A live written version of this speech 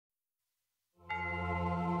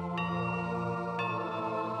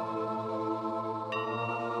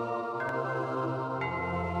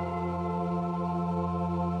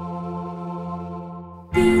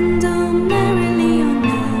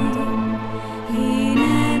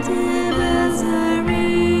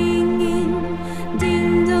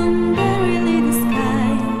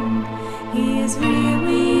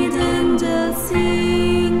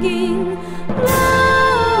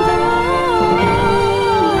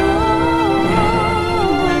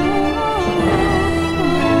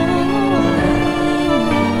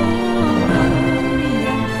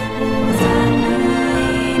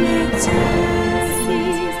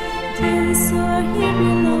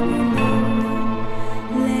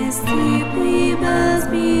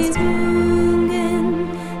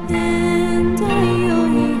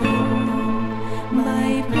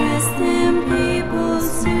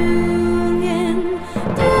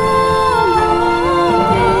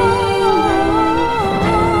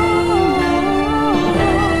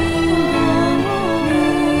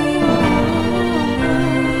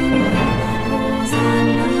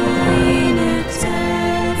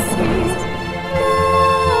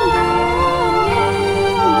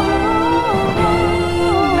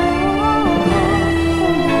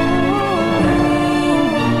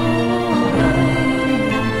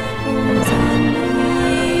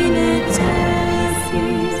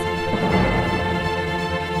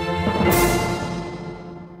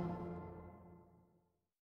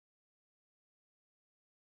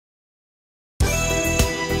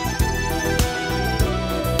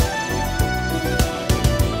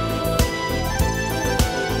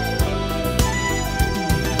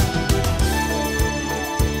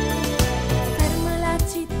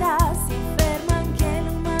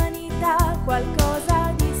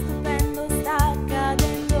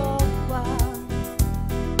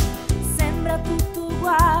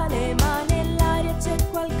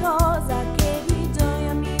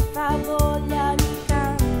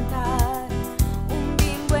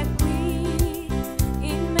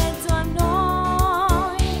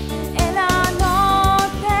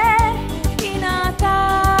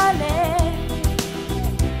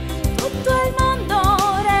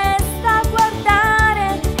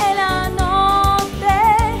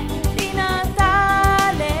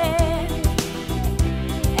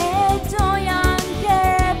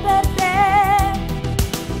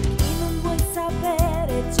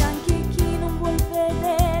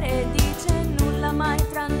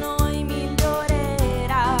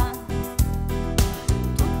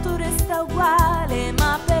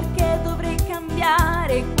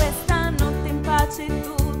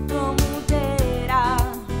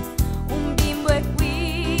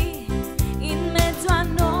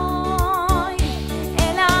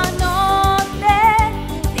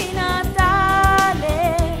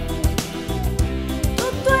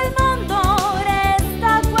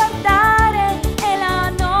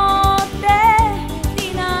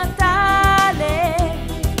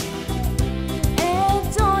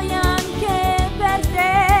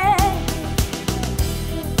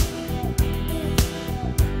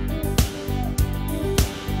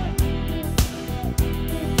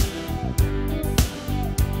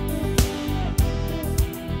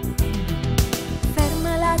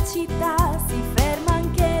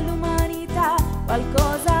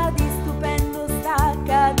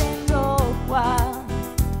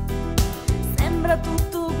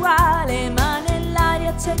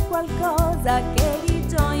c'è qualcosa che di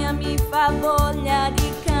gioia mi fa voglia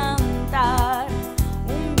di cantare.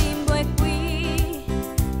 Un bimbo è qui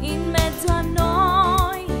in mezzo a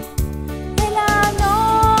noi, è la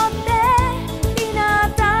notte di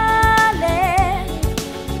Natale.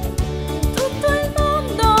 Tutto il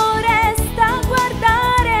mondo resta a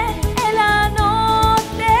guardare, è la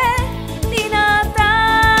notte di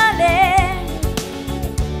Natale.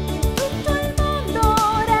 Tutto il mondo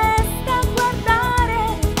resta a guardare,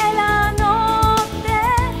 è la notte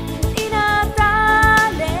di Natale.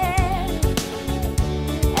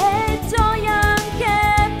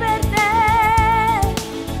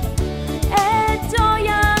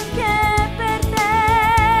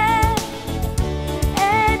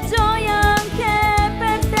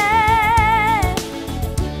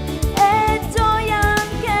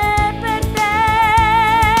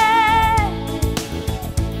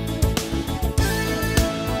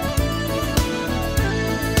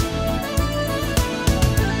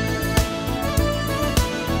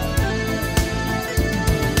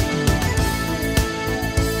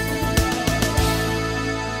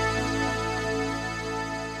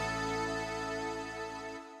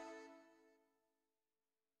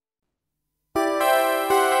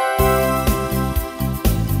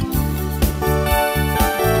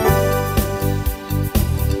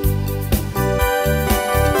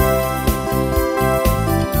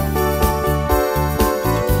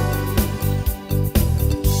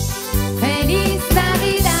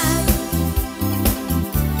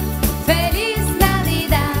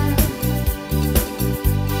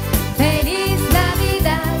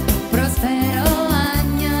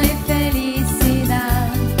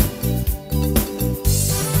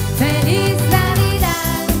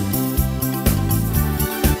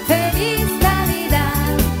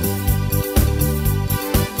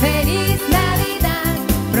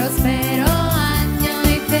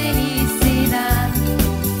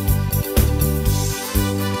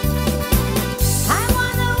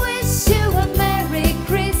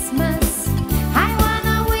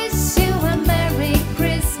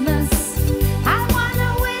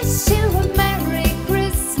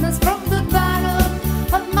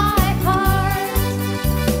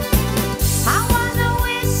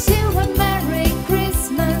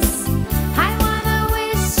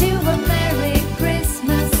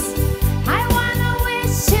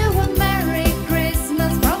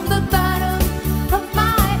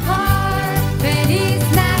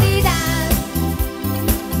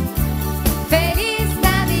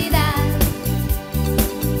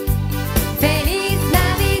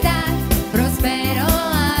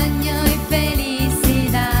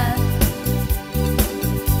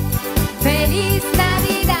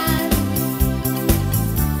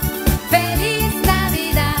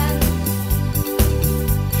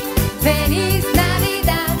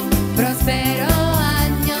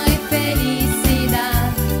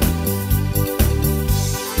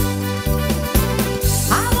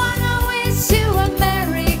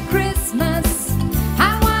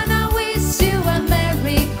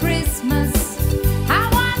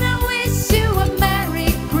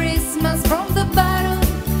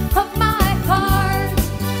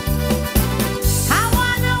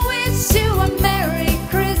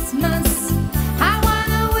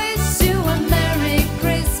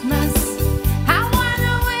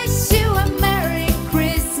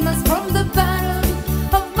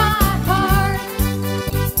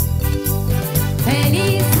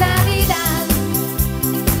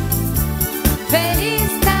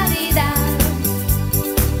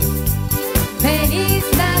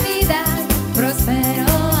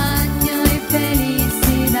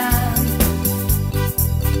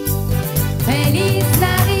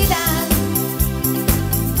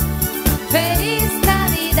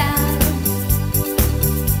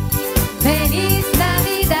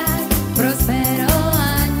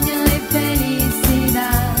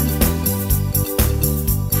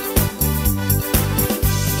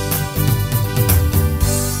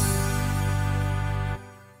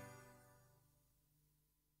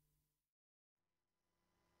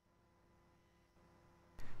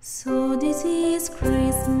 So this is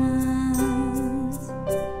Christmas,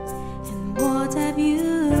 and what have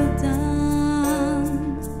you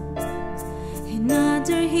done?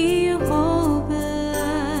 Another year over,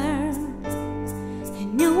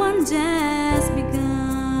 and new one just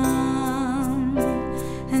begun.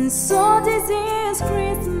 And so this is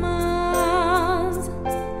Christmas,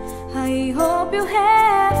 I hope you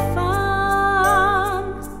had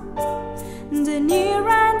fun, the near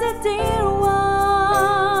and the dear one,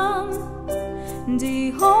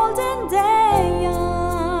 the old and the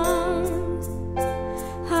young.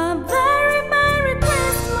 A very Merry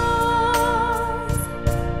Christmas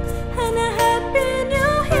and a Happy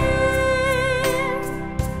New Year.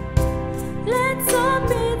 Let's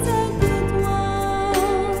hope it's a good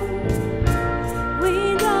one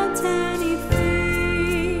without any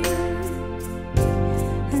fear.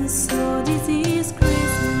 And so this is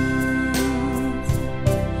Christmas,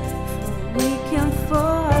 for weak and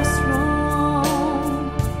for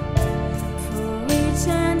strong, for rich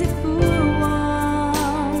and the poor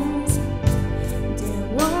ones. The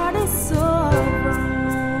world is so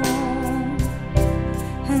wrong,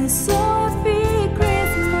 and so big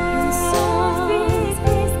Christmas,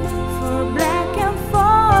 for black and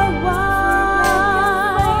for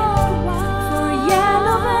white, for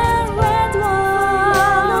yellow and red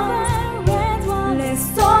ones. Let's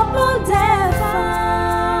stop all that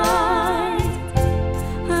fight.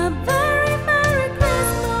 A very Merry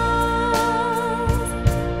Christmas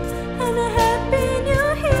and a Happy New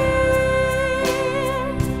Year.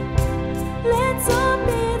 Let's hope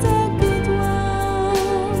it's a good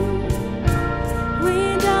one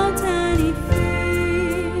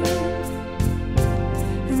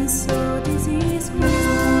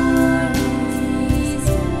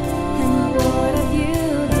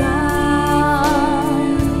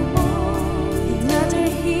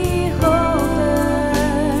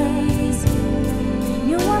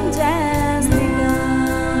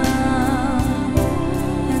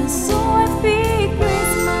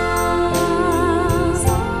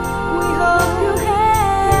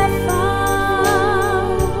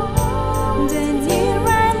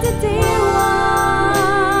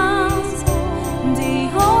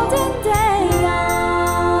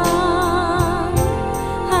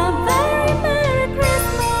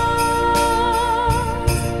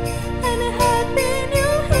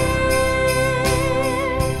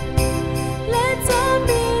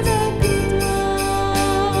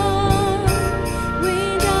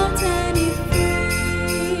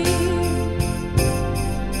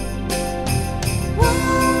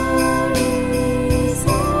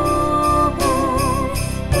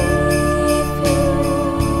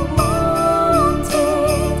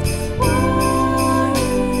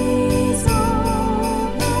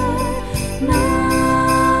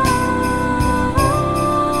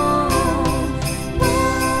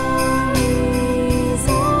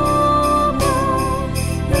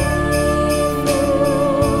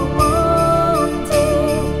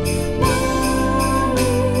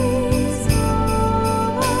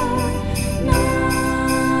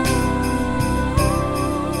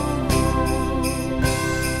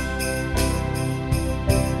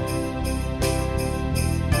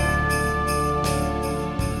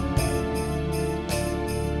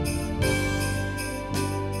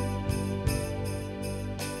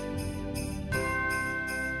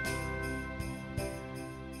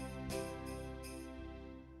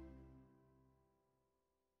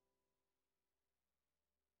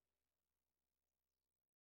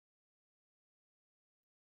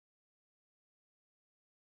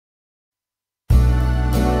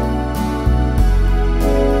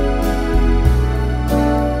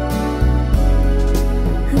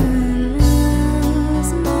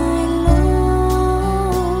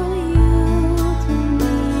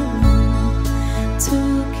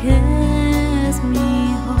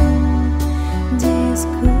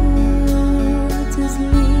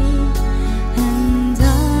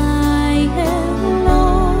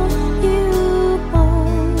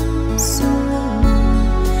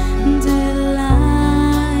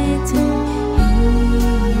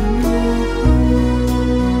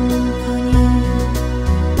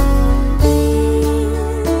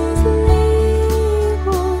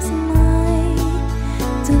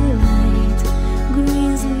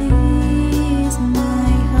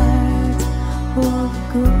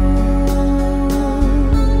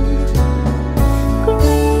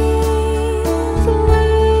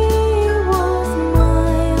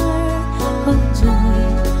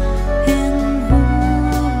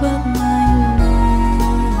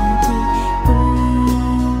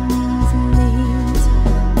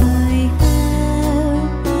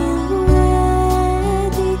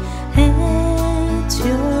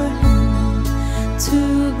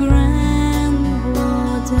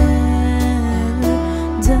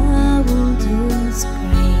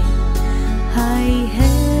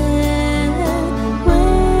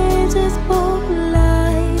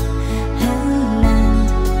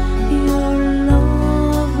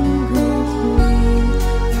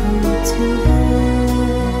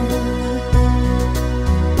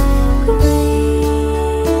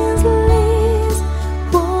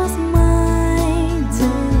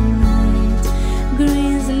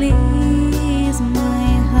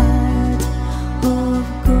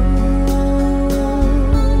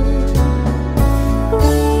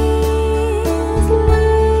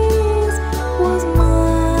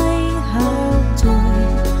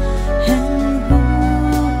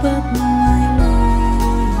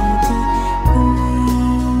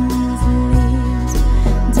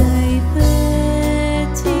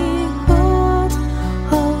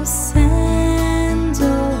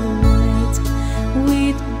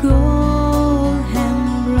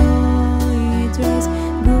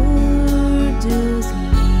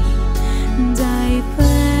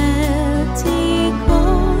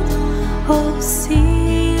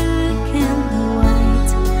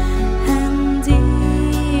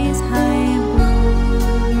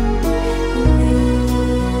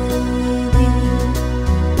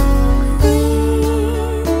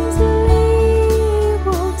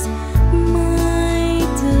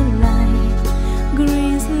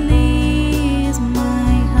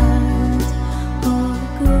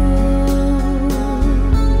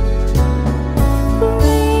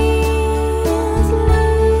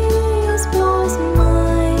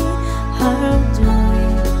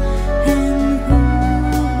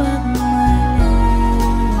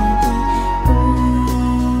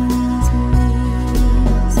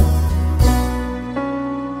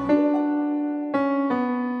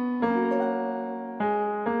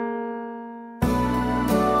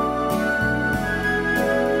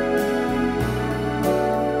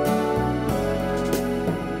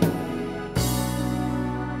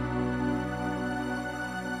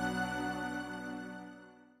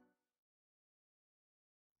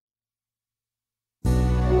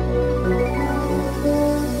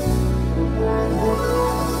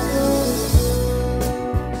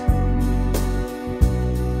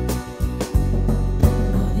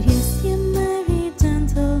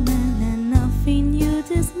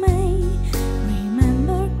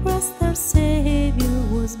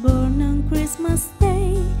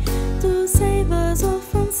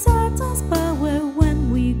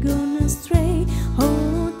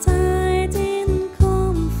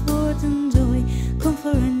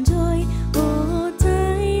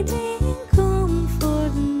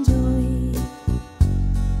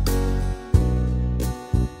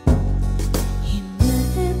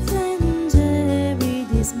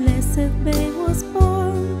shepherd babe was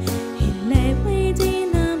born. He lay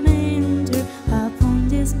within a manger upon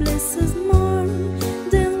this blessed morn.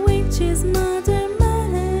 Then which his mother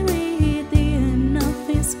Mary did of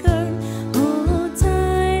his girl. Oh,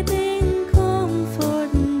 tiding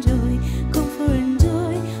comfort and joy, comfort and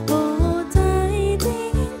joy. Oh,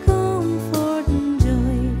 tiding comfort and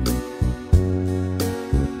joy.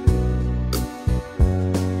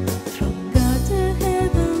 From God the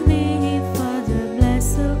heavenly Father,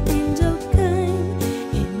 blessed angel came.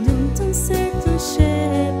 In Newton certain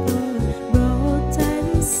shepherd brought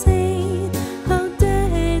tidings saying, how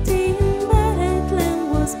that in Bethlehem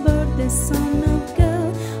was born the Son of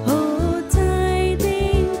God. Oh,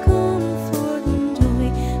 tiding comfort and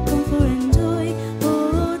joy, comfort and joy.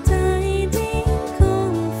 Oh, tiding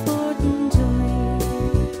comfort and joy.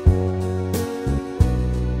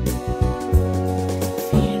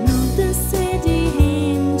 Fear not, the said the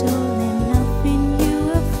angel, and nothing you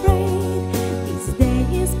afraid. This day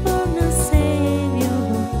is born a Savior,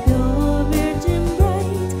 who pure virgin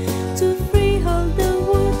bright, to free all the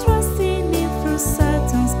world trusting in through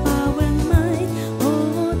Satan's power and might.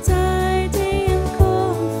 Oh, tiding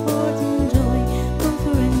comfort and joy,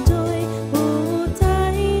 comfort and joy. Oh,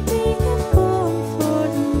 tiding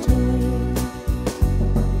comfort and joy.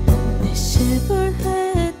 The shepherd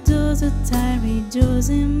had those who tired,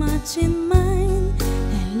 rejoicing much in mind,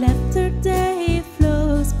 and left their day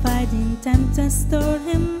flows, fighting tempest, storm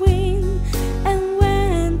and wind, and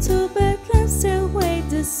went to Bethlehem straightway,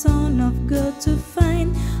 the Son of God to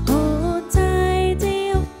find. Oh,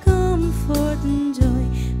 tidings of comfort and joy,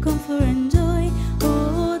 comfort and joy.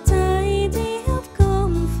 Oh, tidings of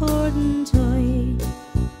comfort and joy.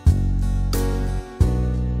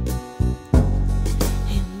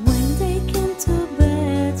 And when they came to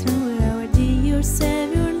Bethlehem, where our dear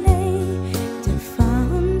Savior lay, they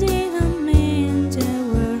found in a manger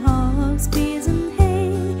were hogs, peas, and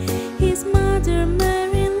hay. His mother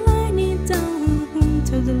Mary lying down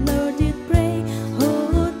till the Lord did pray.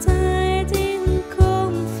 Oh, tidings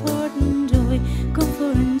comfort and joy,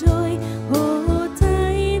 comfort and joy. Oh,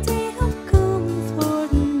 tidings of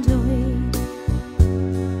comfort and joy.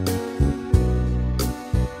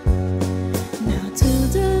 Now to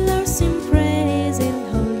the Lord sing praise, He'll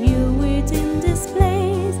hold you within this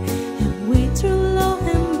place, and we through love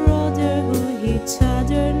and brotherhood each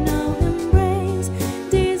other now embrace.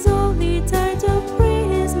 This holy tide of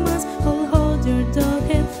Christmas, all hold your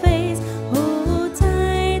dogged face. Oh,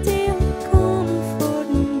 tidings of comfort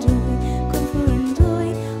and joy, comfort and joy.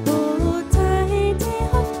 Oh, tidings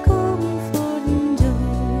of comfort and joy.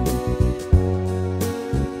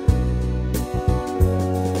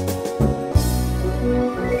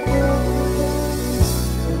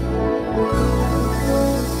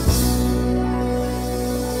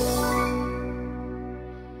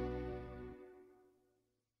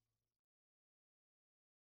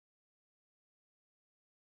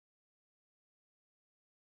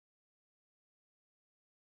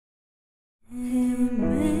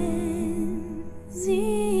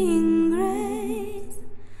 Amazing grace,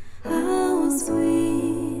 how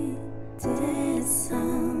sweet the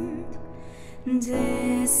sound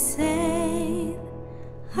that saved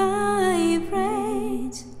a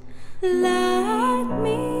wretch like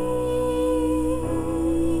me.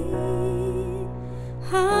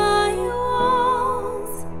 I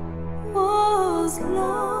was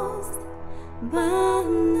lost, but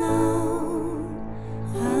now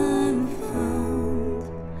I'm found.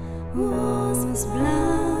 Was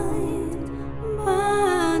blind,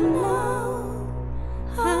 but now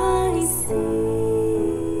I see.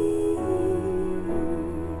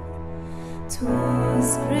 'Twas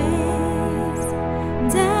grace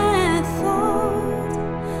that thought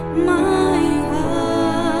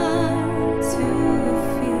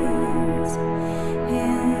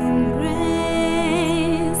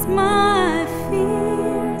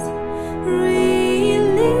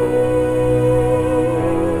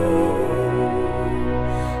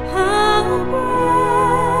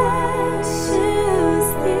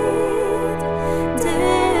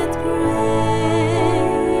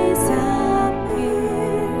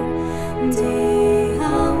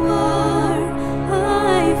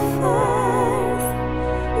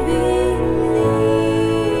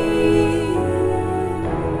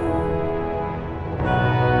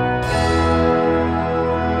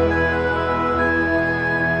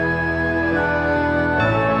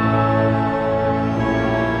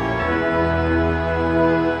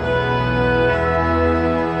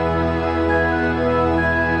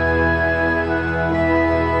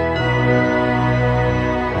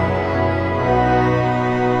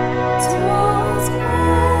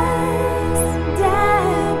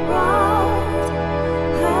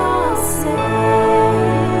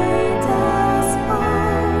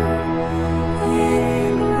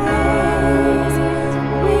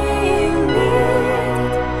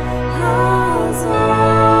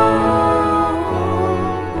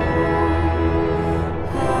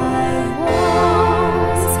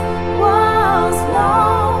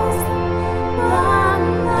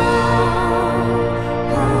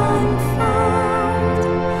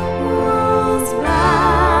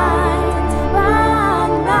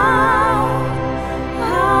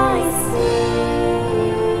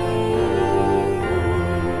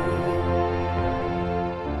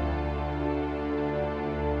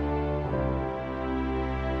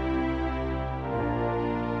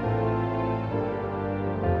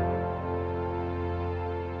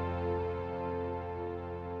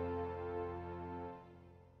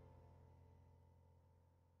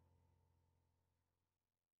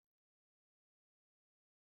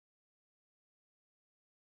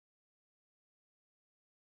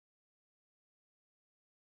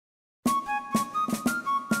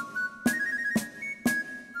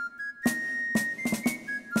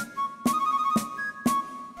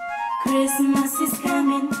Christmas is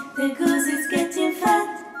coming, the goose is getting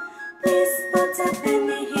fat. Please put a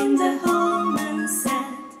penny in the whole man's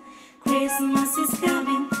hat. Christmas is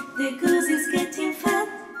coming, the goose is getting fat.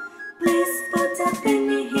 Please put a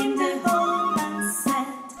penny in the whole man's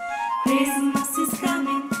hat. Christmas is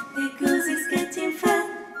coming, the goose is getting fat.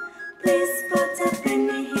 Please put a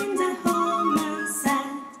penny in the whole man's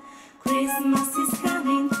hat. Christmas is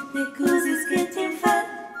coming, the goose is getting fat.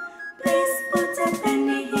 Please put a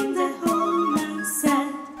penny in the whole man's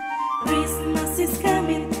hat. Christmas is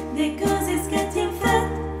coming, the goose is getting fat.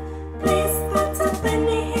 Please put a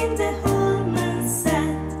penny in the whole man's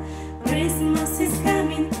hat. Christmas is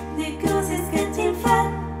coming, the goose is getting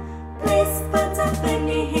fat. Please put a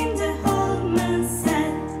penny in the whole man's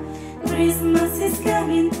hat. Christmas is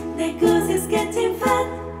coming, the goose is getting fat.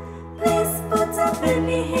 Please put a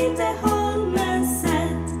penny in the whole man's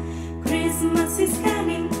hat. Christmas is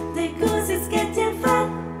coming, the goose is getting fat.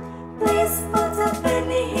 Please put a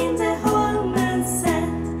penny in the whole man's hat.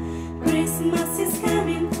 Christmas is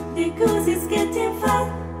coming, the goose is getting fat.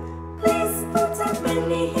 Please put a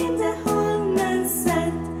penny in the whole man's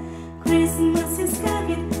hat. Christmas is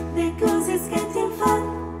coming, the goose is getting fat.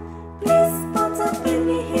 Please put a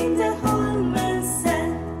penny in the whole man's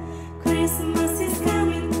hat. Christmas is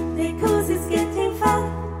coming, the goose is getting fat.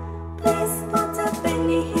 Please put a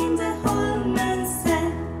penny in the whole man's hat.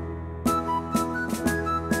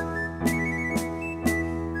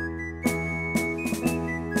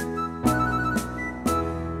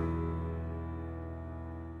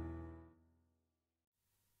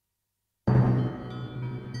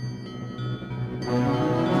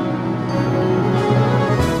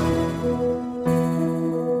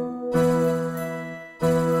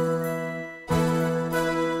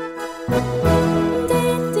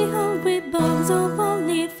 Daddy home with bows of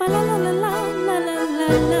holly, fa la la la la la la la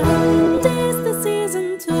la. 'Tis the season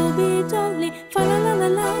to be jolly, fa la la la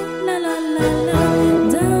la la la la la.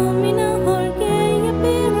 Domina gay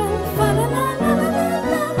apparel, fa la la la la la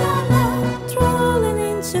la la la. Troll an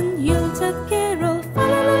ancient Yuletide carol, fa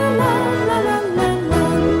la la la la la la la.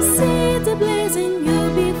 See the blazing you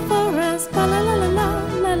before us, fa la la la la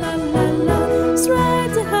la la la la.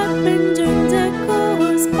 Stride the harp and join the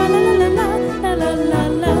chorus, fa la la la la la la la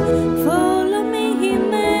la. Follow me in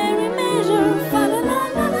merry measure, fa la la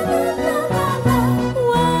la la la la la la.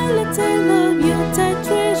 While I tell of Yuletide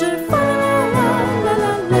treasure, fa la la la la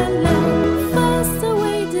la la la. Fast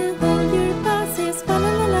away the whole year passes, fa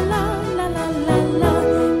la la la la la la la la.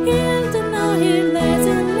 Here to now, here lads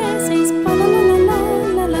and lassies, fa la la la la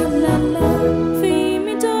la la la la.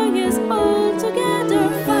 Fame joyous all together,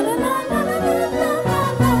 fa la la la la la la la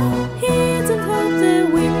la. Heat and hope the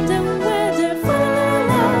wind and weather, fa la la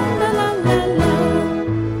la la la la la.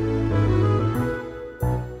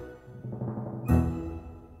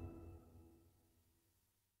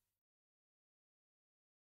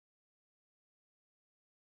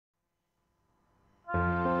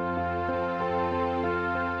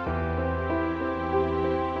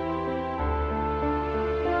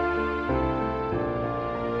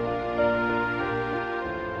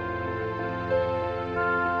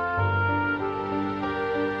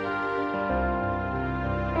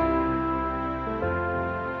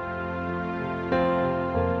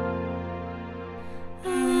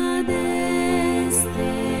 Adeste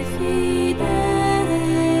fideles,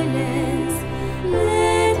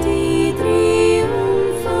 leti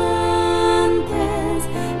triunfantes,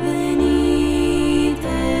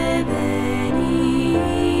 venite,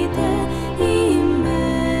 venite in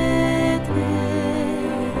Bethlehem.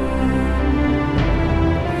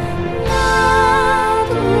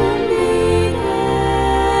 Natum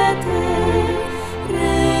videte,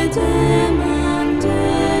 regem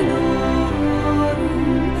angelorum,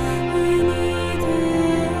 venite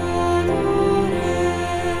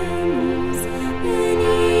adoremus,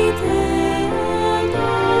 venite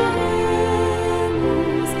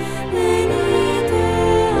adoremus, venite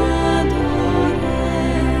adoremus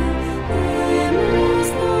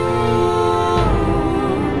Domini.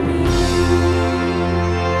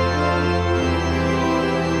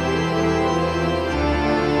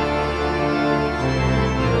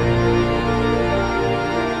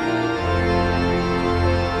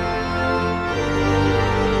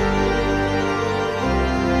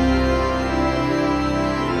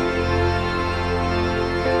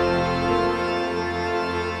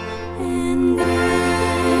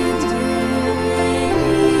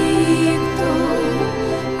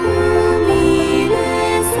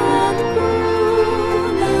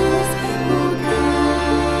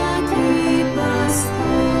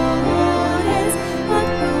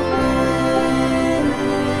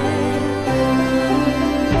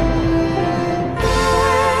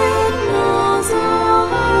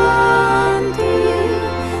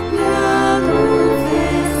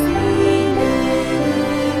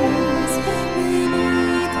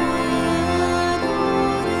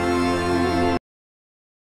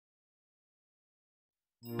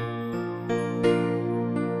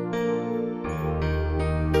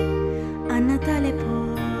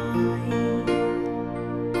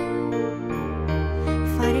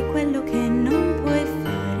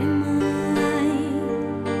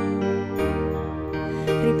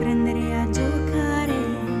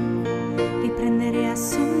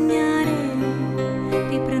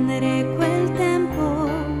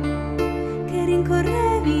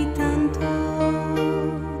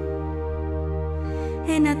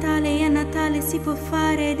 si può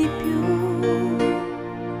fare di più.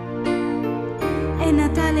 È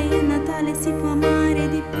Natale si può amare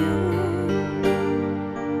di più.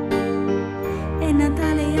 È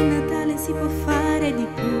Natale si può fare di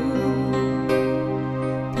più.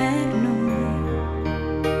 Per noi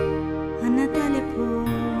a Natale puoi,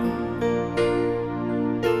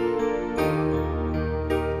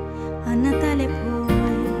 a Natale puoi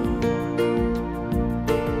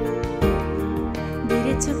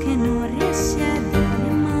dire ciò che non riesci a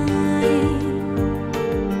dire mai.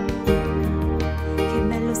 Che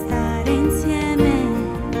bello stare insieme,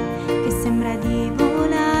 che sembra di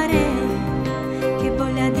volare, che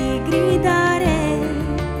voglia di gridare,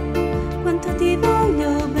 quanto ti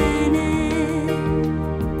voglio bene.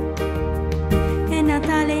 È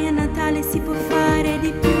Natale si può fare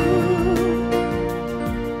di più.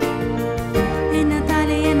 È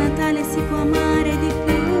Natale si può amare di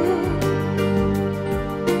più.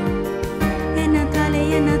 È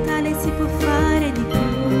Natale si può fare di più.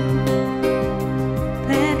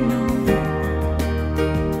 Per noi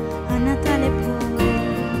a Natale puoi.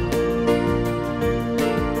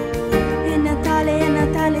 È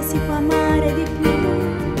Natale si può amare di più.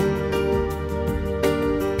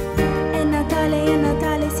 È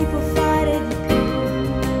Natale si può fare di più.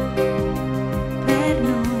 Per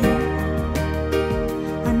noi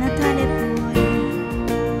a Natale puoi.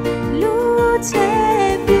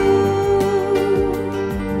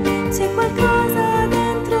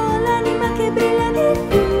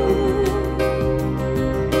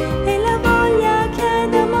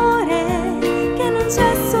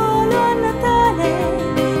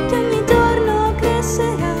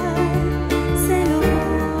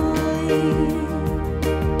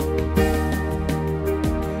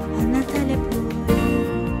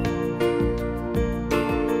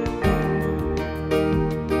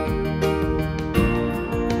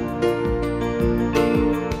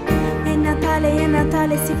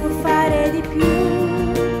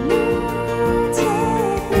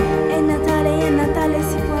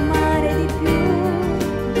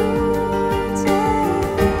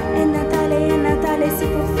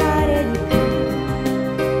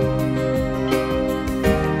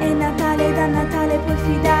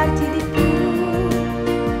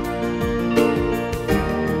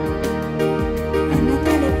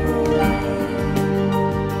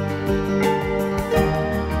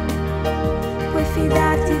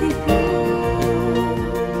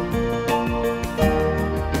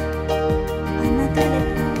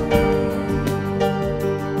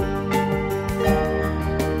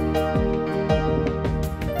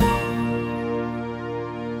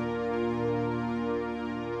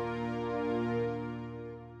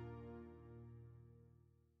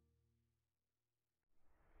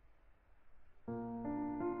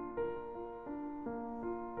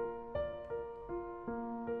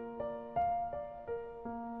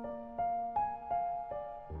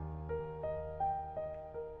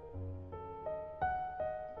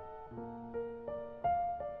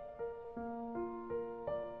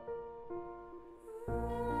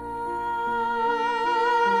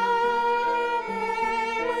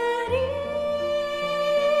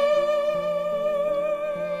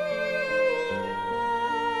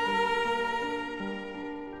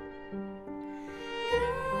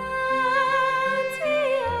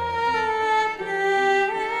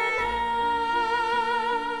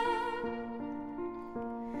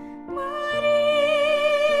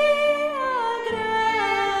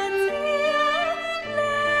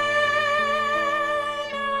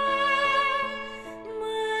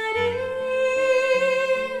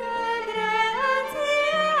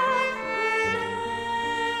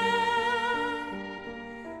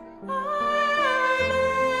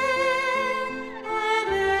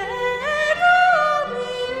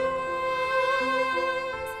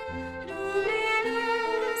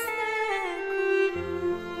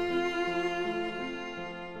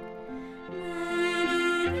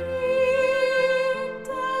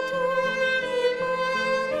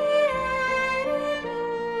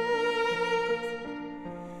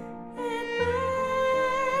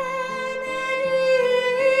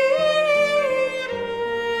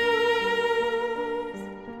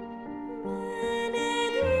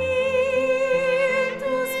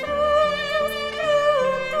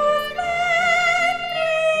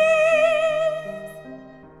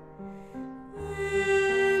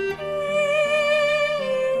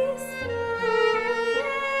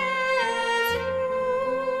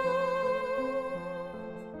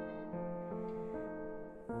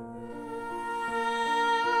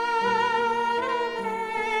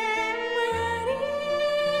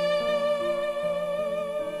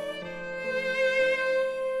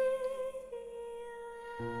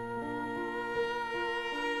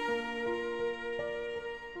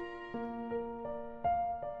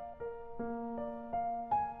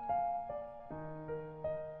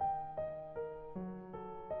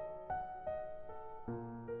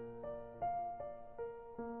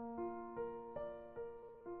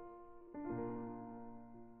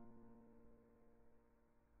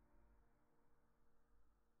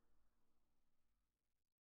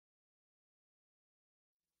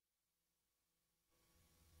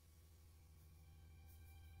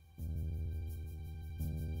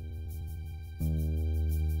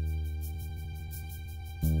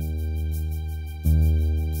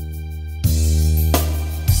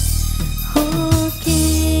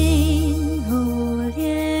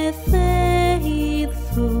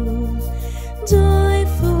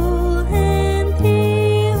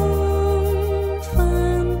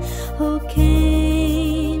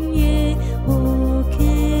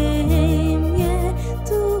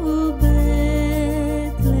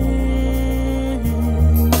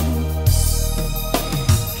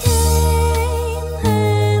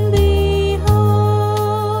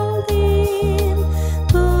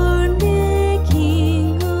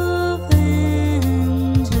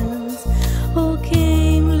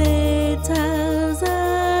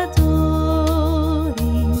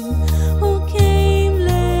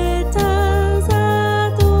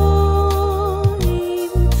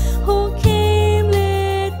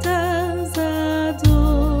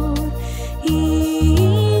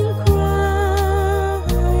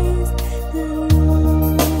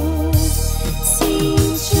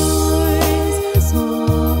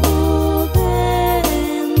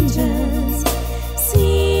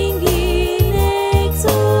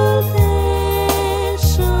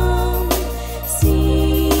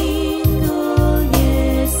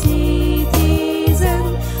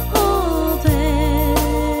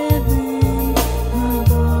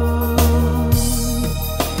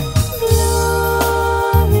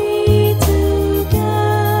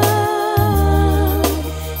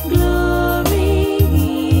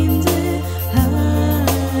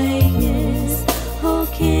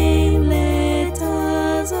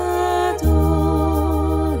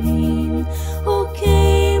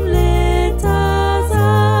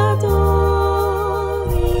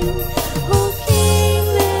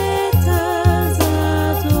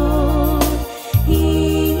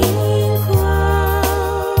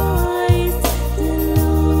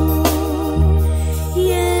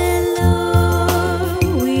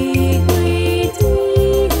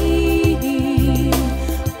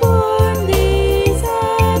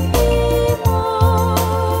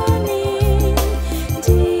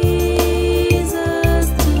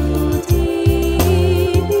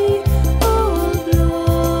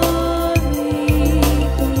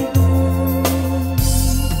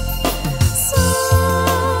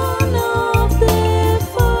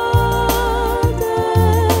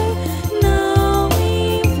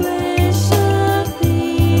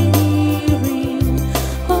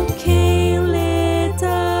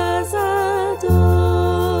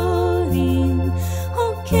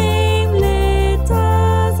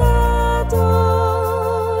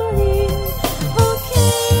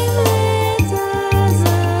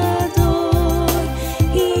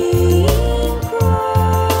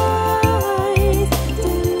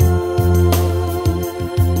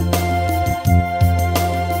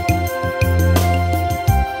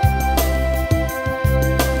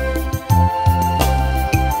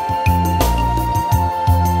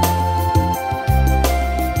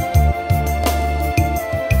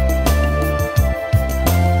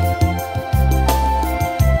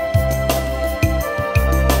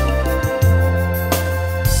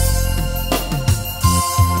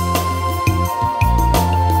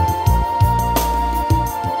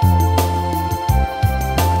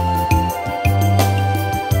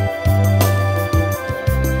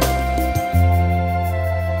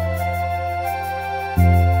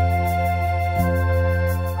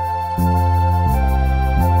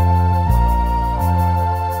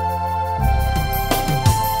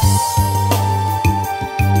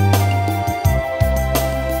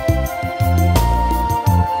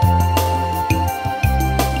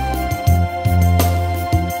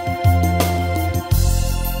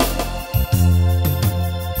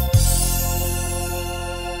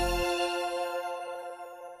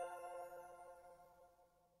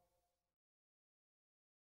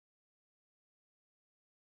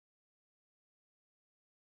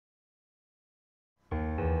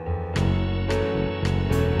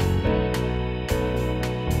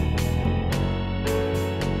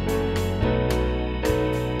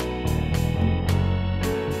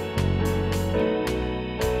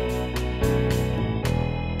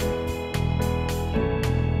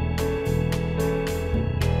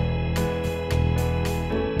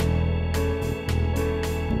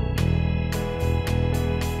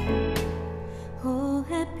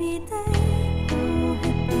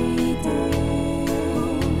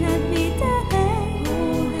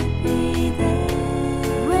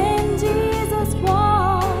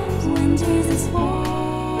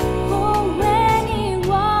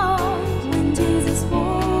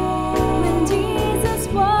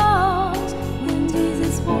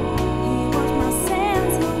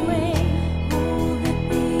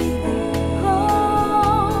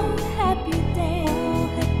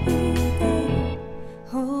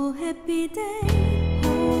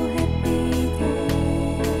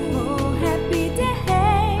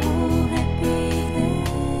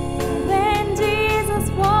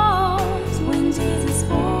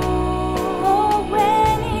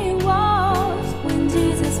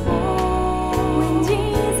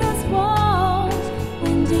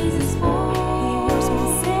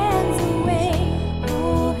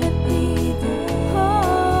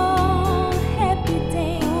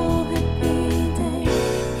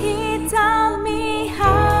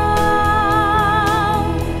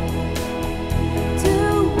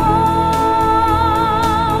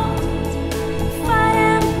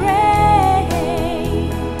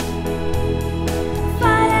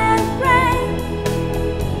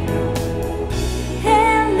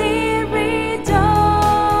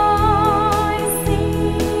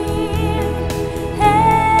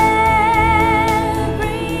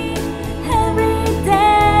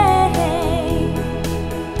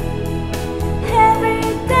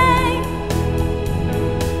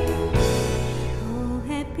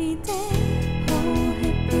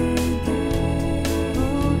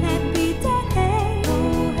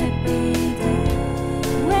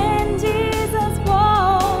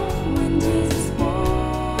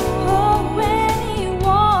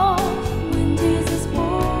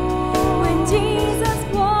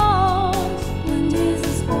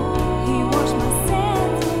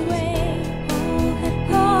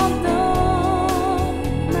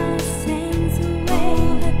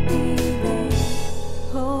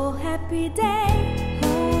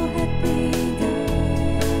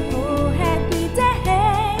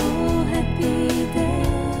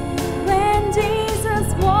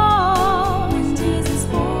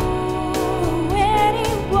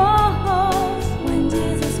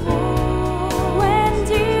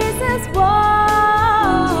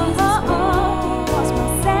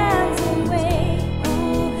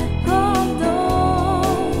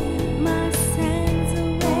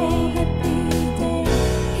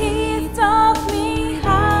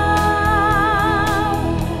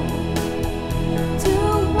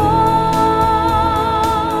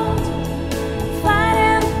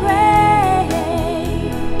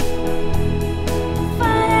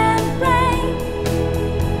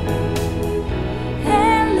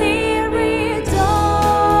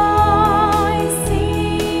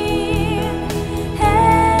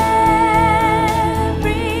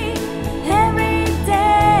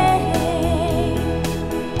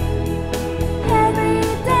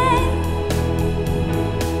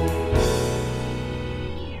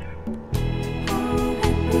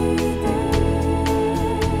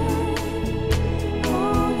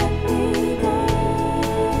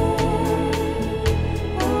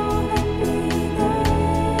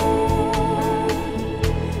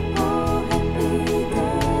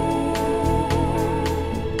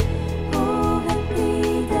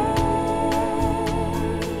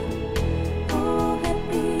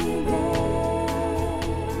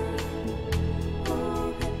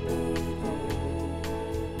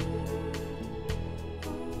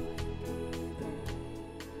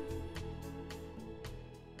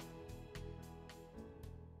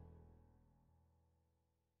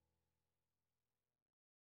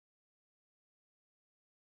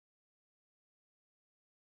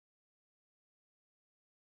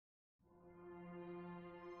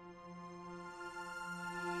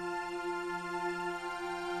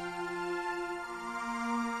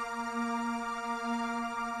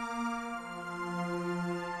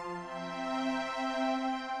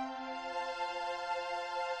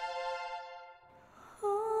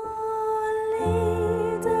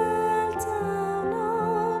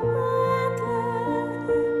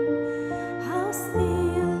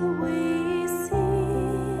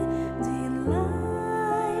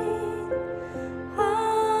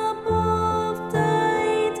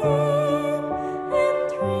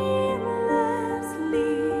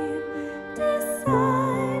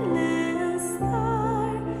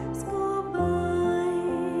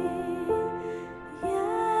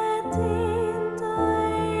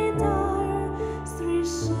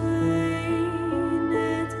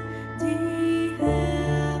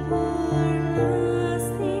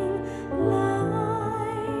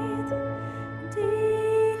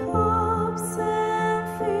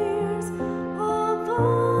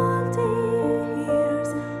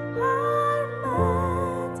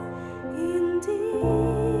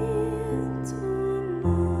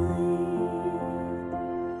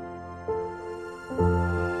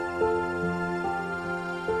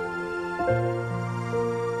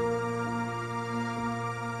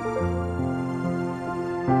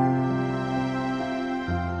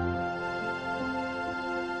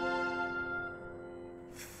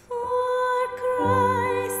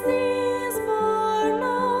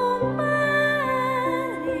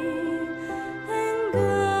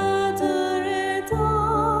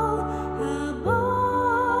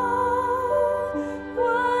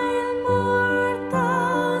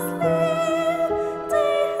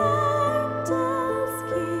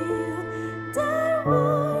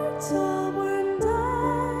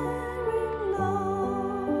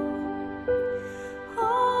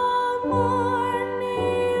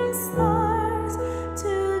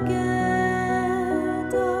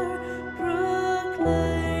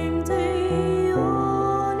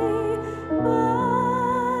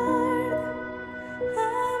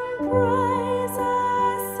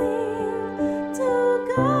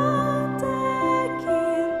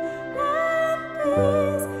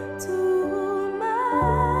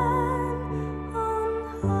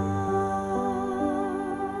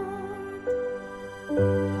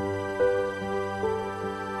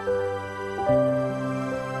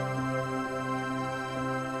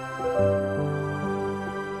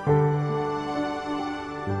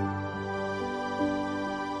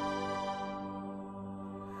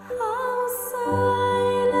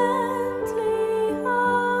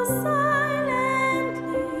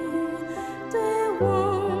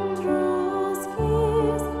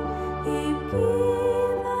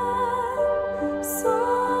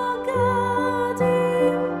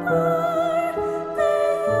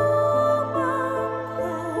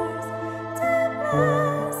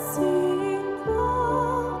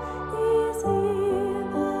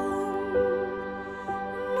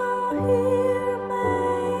 hear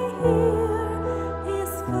may hear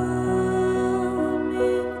is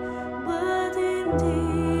coming, but in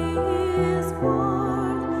this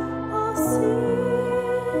world of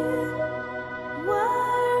sin,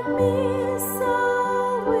 where me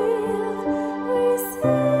soul will receiving,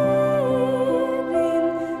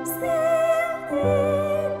 still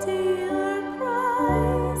into your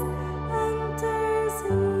Christ enters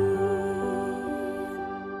in.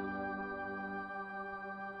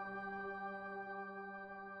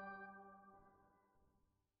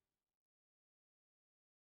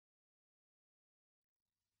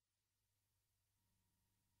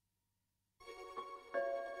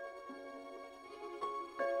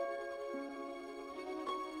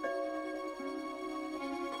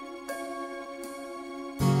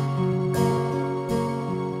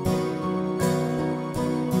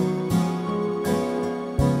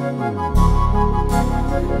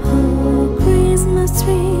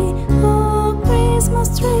 Oh,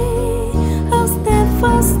 Christmas tree, how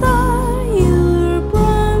steadfast are your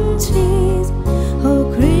branches.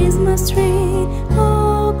 Oh, Christmas tree,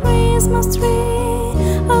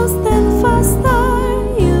 how steadfast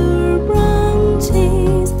are your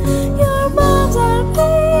branches. Your boughs are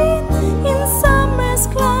green in summer's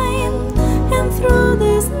clime, and through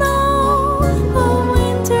the snow of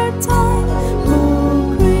winter time.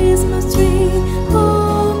 Oh, Christmas tree,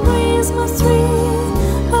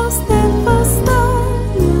 how steadfast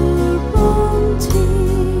are your branches.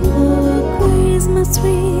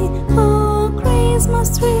 Oh,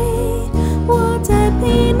 Christmas tree, what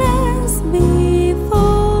happiness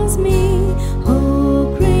befalls me.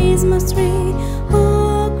 Oh, Christmas tree,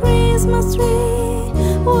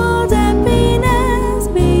 what happiness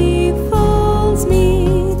befalls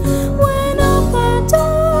me. When up the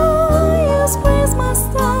joyous Christmas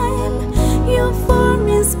time, you for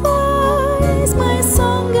me spice my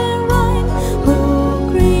song and rhyme. Oh,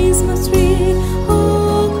 Christmas tree,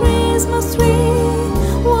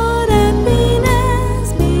 what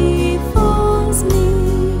happiness befalls me.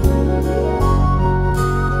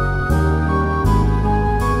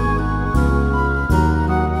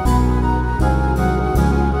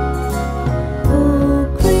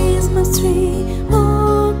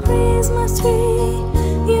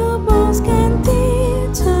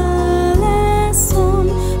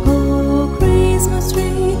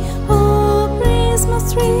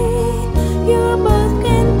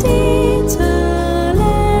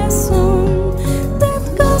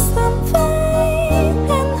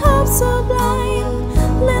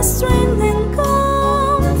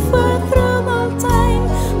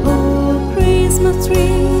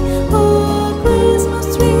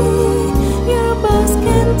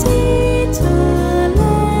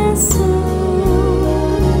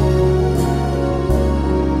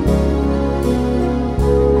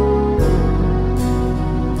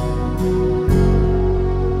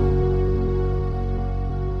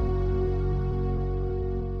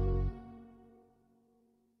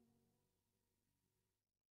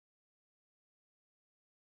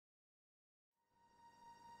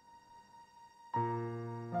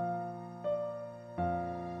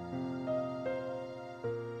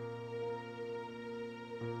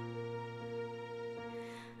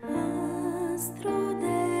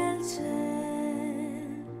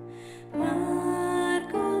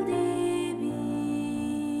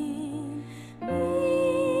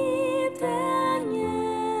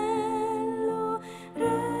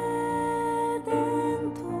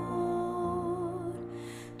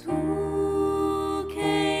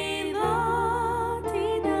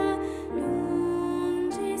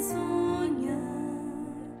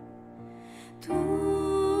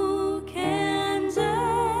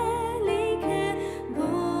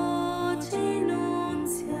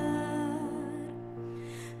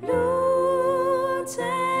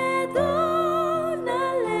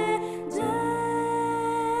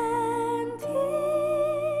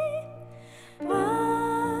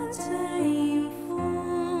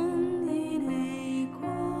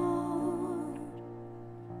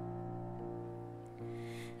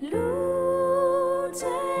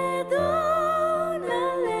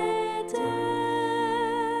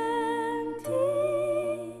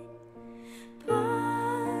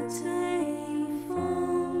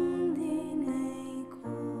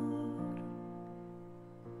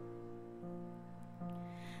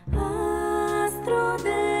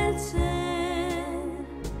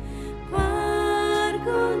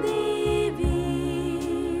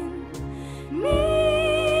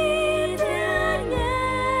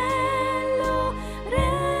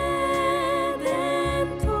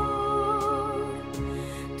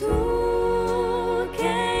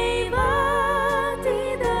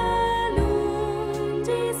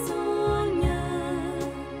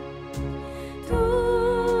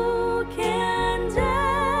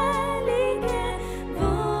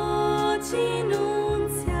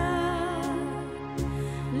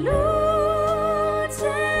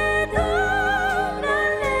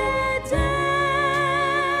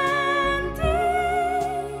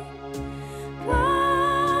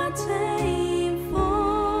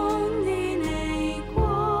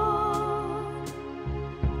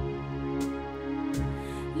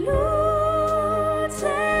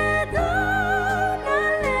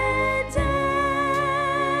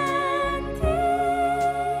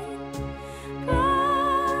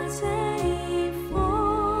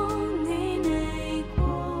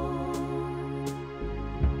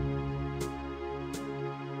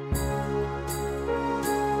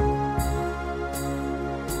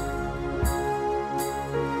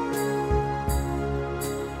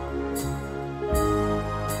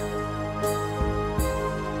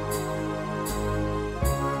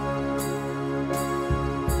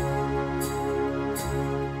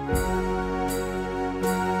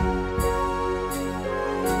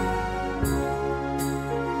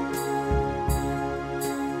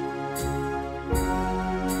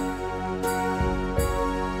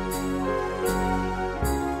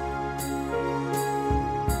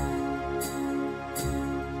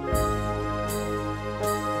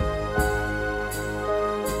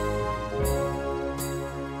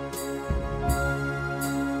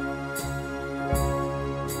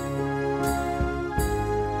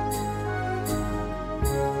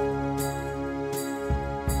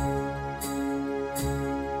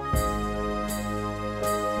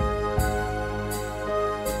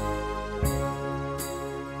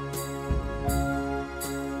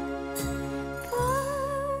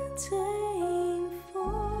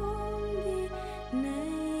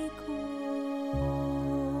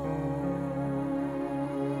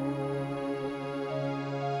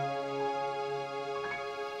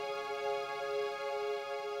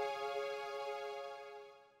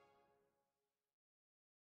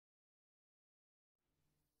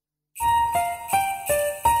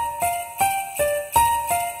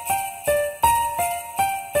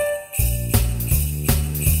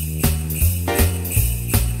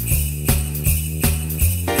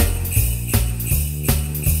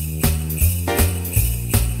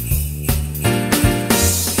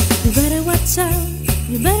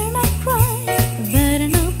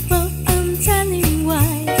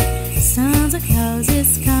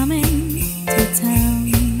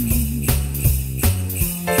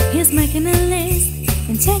 is making a list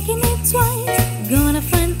and checking it twice. Gonna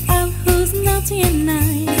find out who's naughty and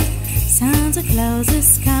nice. Santa Claus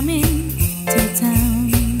is coming to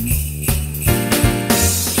town.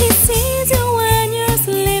 He sees you when you're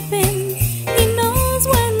sleeping. He knows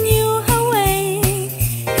when you're awake.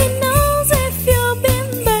 He knows if you've been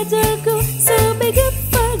bad or good. So be good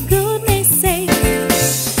for goodness sake.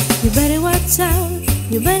 You better watch out.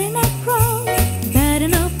 You better not crawl. Better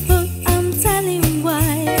not put. I'm telling you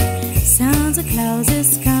why. Santa Claus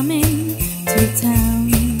is coming to town.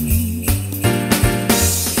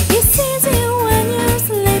 He sees you when you're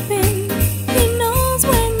sleeping. He knows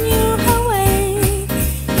when you're awake.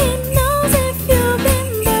 He knows if you've been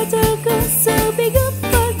bad or good. So be good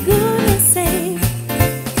for goodness sake.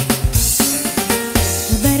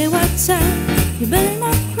 You better watch out. You better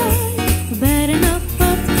not cry. You better not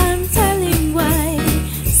put. I'm telling you why.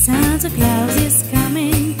 Santa Claus is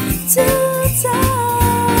coming to town.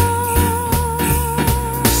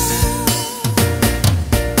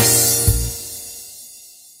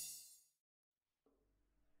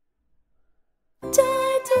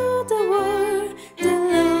 Joy to the world, the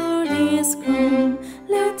Lord is come.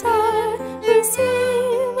 Let our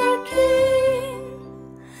receive our King.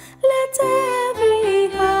 Let every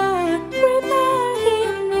heart prepare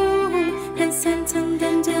Him room. And send and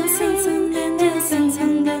angels sing, and angels sing,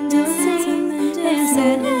 and angels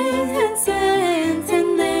sing,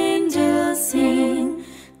 and angels sing.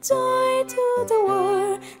 Joy to the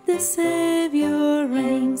world, the Savior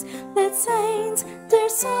reigns. Let saints their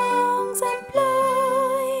songs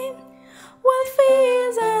employ, while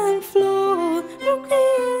fields and flow,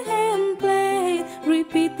 rocket and play.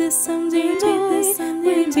 Repeat the song, dear joy.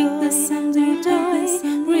 Repeat the song, dear joy.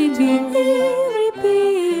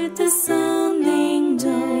 Repeat the sounding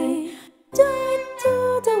joy. Joy to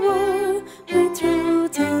the world with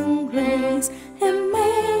truth and grace, and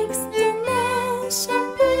makes the nation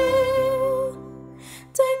prove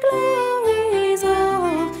the glories of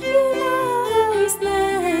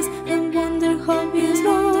righteousness. And wonder, hope is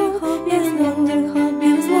love, and wonder, hope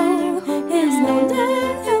is love,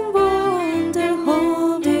 and wonder,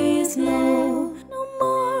 hope is love. No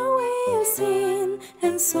more will sin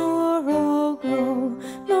and sorrow grow,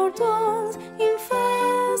 nor thorns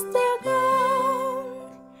infest their ground.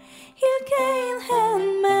 He'll gain and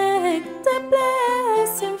make the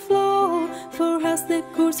blessing flow. For us the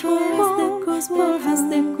course for home, for us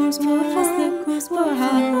the course for us, for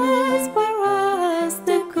us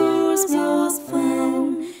the course was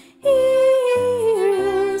found. He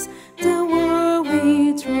rules the world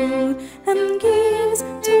with truth and gives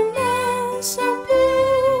to nation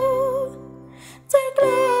proof the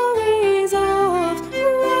glories of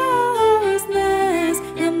righteousness.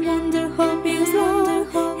 And wonder, hope is love,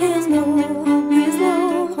 and wonder, hope is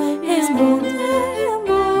love, and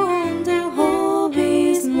wonder, hope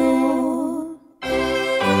is love.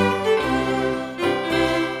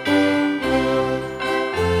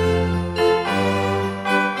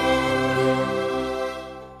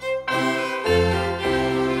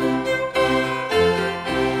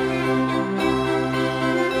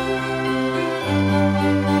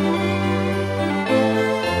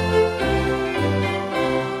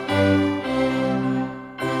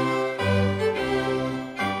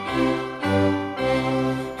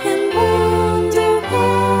 And wonder,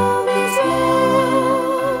 hope is love,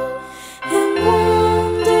 and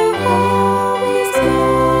wonder, hope is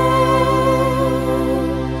love.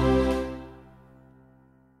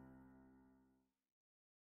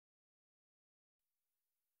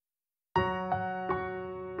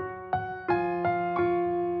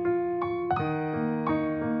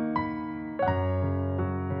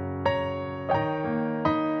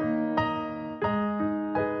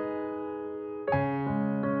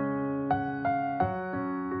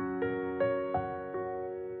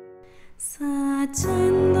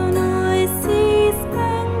 S'accendono e si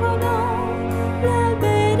spengono gli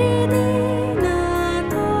alberi di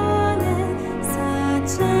Natale.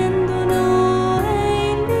 S'accendono e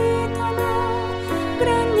invitano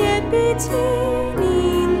grandi e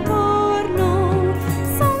piccini intorno.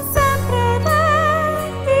 Son sempre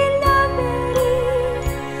verdi gli alberi,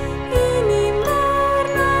 in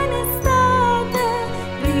inverno e in estate.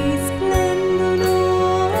 Risplendono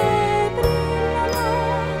e brillano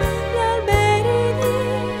gli alberi di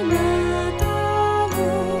Natale.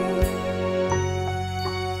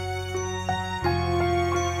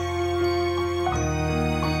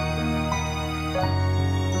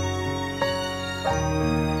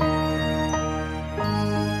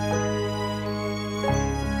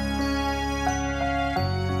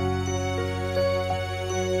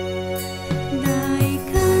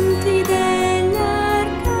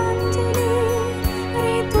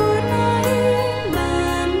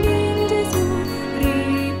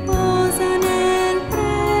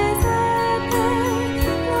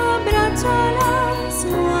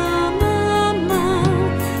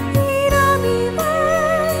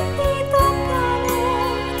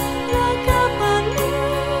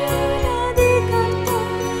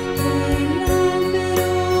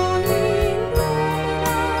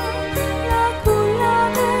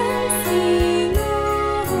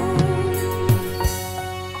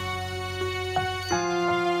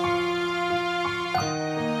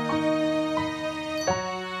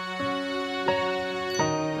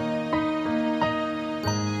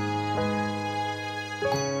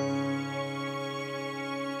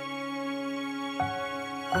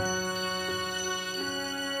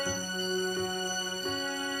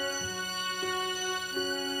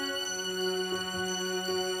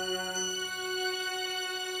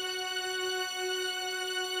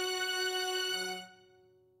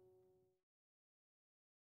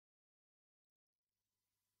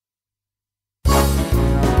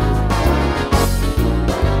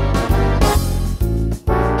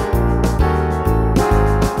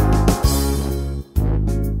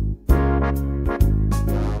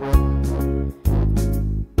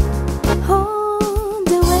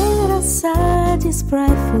 is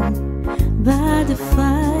frightful, but the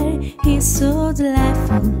fire is so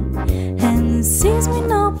delightful, and sees me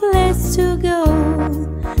no place to go.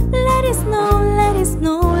 Let it snow, let it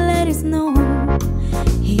snow, let it snow.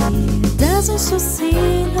 He doesn't show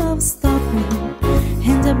sign of stopping,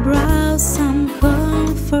 and the brows some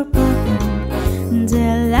come for popping. The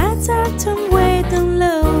lights are turned way down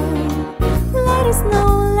low. Let it snow,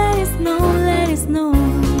 let it snow, let it snow.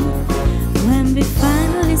 When we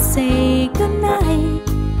finally say goodnight,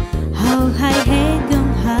 how I hate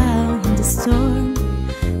going out in the storm.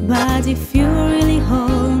 But if you really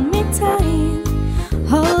hold me tight,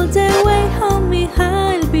 all the way home me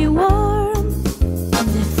I'll be warm.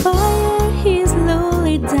 The fire is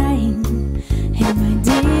slowly dying, and my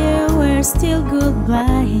dear, we're still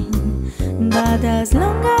goodbye. But as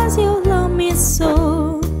long as you love me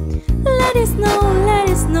so, let it snow, let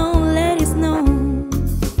it snow, let it snow.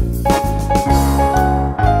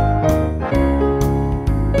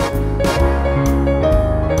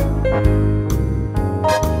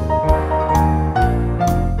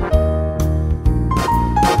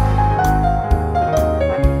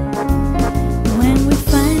 When we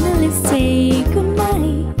finally say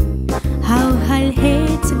goodnight, how I'll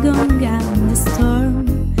hate to go out in the storm.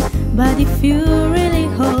 But if you really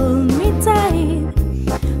hold me tight,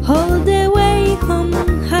 all the way home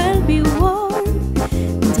I'll be warm.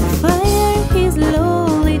 The fire is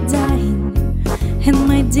slowly dying, and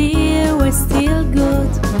my dear, we're still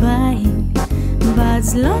goodbye. But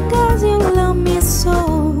as long as you love me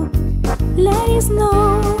so, let it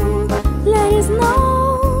snow, let it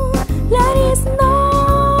snow, let it snow.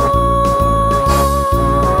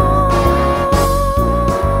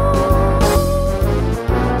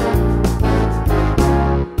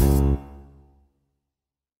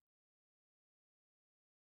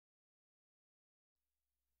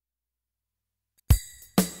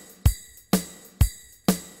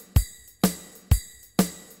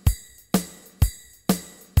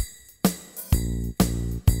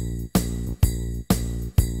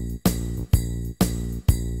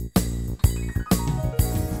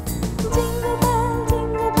 Jingle bell,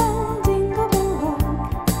 jingle bell, jingle bell rock.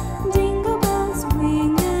 Jingle bells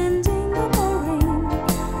swing and jingle bell ring.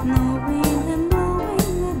 Knowing and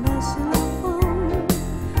blowing a bushel of fun.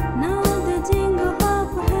 Now the jingle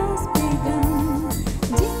hop has begun.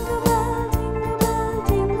 Jingle bell, jingle bell,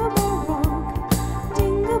 jingle bell rock.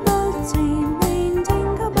 Jingle bells chiming,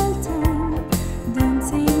 jingle bell time.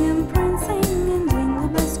 Dancing and prancing in Jingle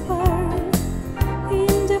Bell Square.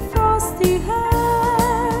 In the frosty air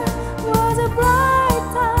was a bright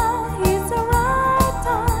time. It's a right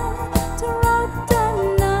time to rock the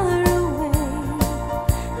night away.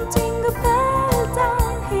 Jingle bell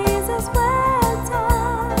time is a swell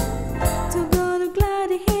time to go to glad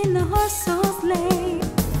in a horse or sleigh.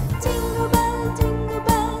 Jingle bell, jingle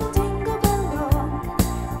bell, jingle bell rock.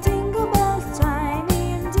 Jingle bells chiming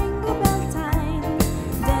in Jingle Bell time.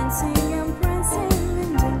 Dancing and prancing in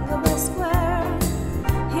Jingle Bell Square.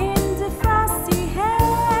 In the frosty air.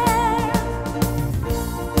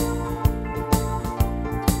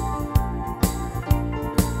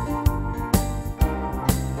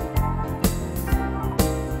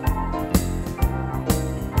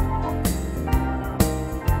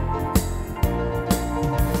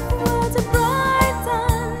 What a bright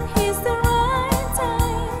time, it's the right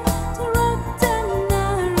time to rock the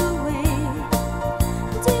night away.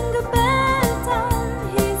 Jingle bell time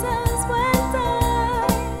is a swell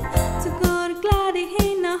time to go to glad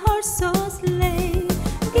in a horse or sleigh.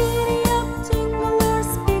 Giddy up,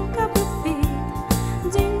 jinglers, pick up your feet,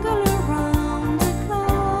 jingle around the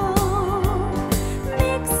clock.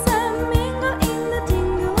 Mix and mingle in the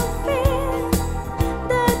jingle field.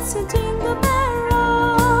 That's a jingle bell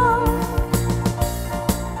rock.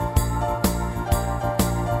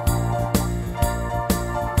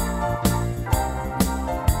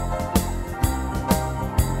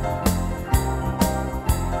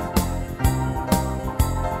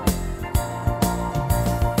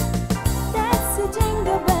 That's a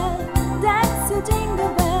jingle bell, that's a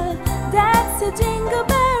jingle bell, that's a jingle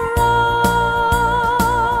bell rock.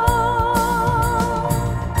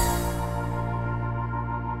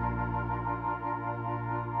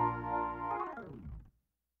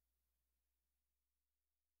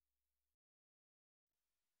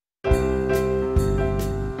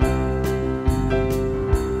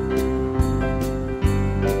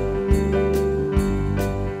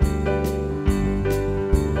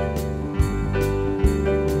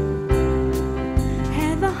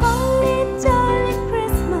 Have a holly jolly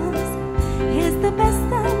Christmas. It's the best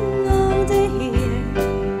time of the year.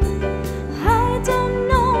 I don't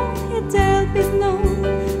know if there'll be snow,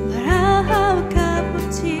 but I'll have a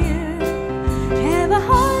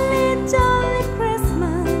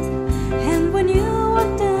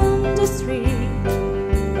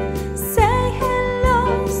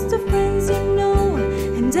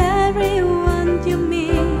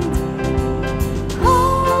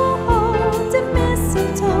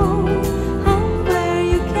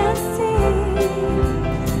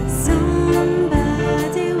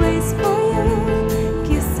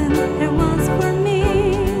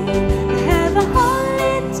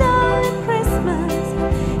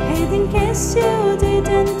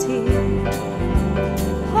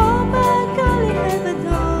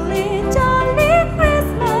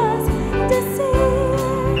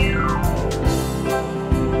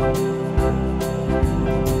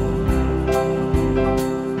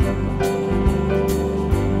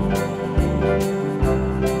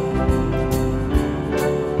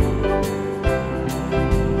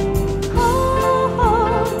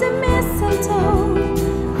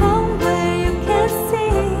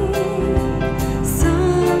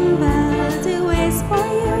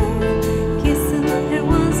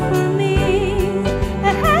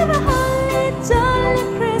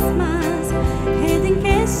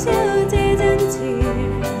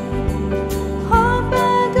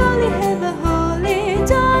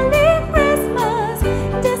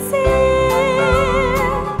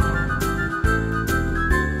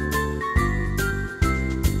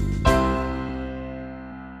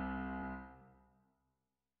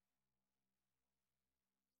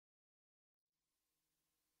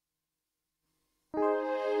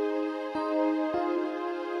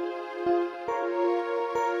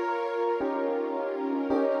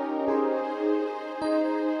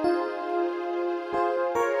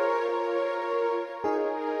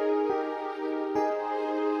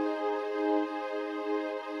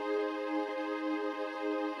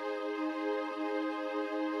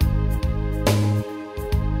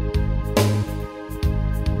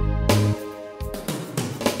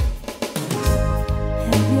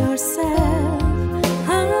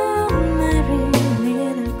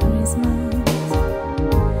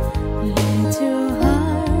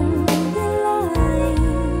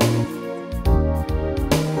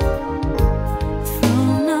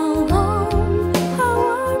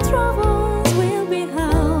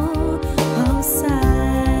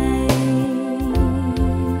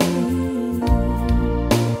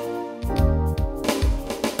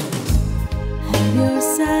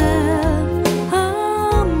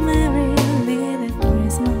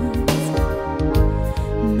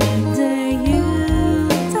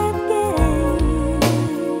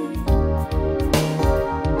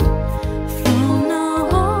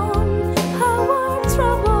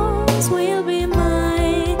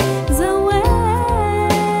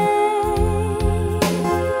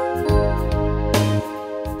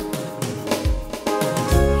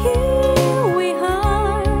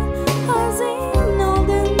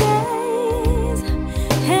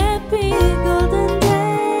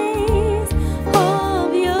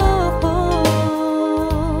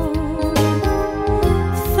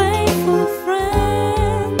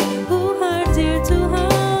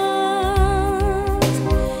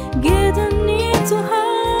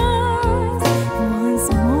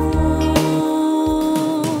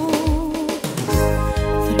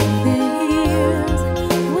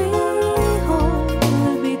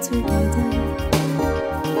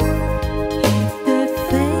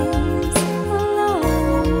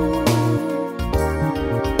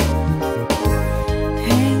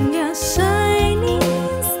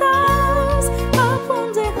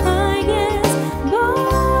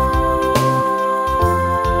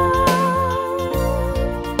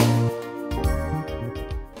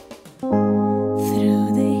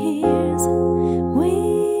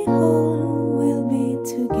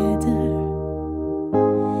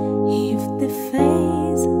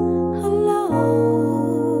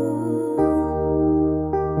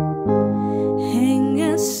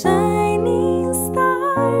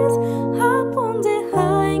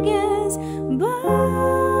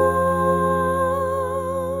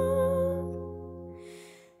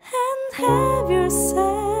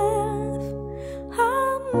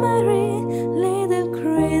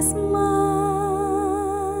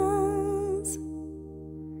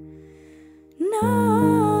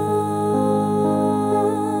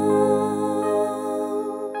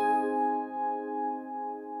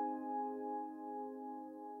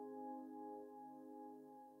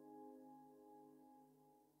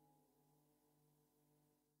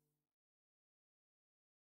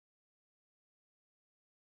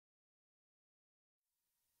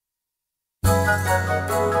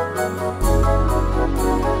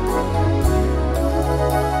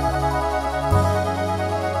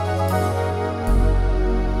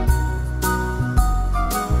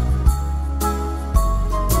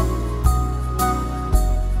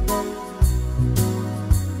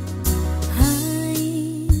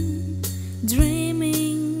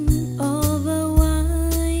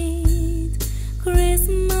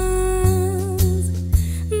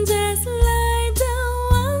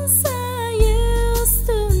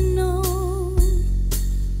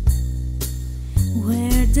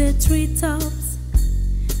Treetops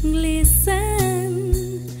glisten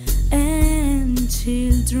and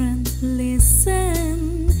children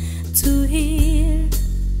listen to hear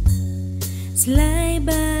sleigh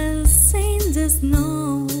bells in the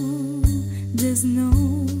snow, the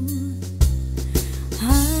snow.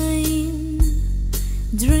 I'm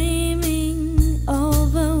dreaming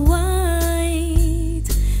of a white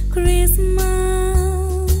Christmas.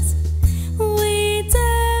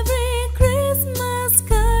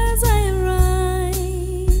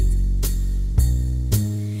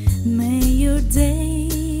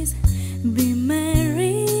 Days be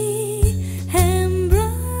merry and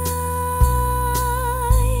bright,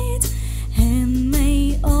 and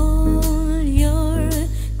may all your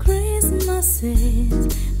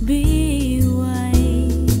Christmases be white.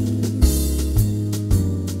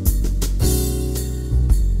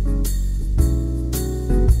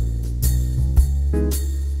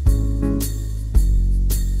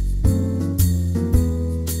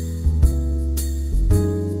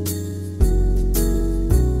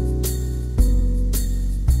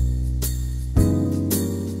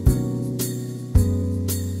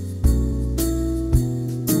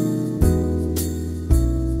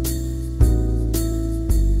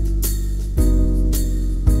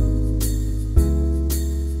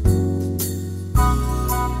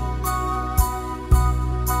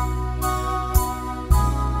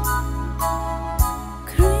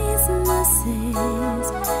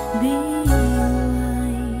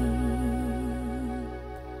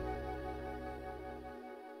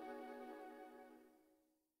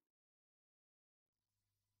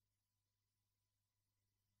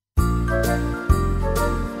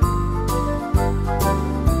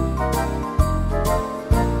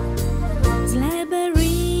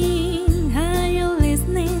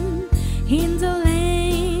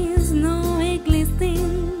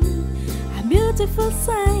 Beautiful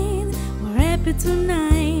sight, we're happy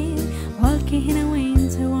tonight, walking in a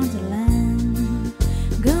winter wonderland.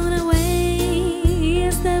 Gone away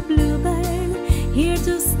is the bluebird, here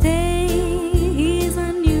to stay, he's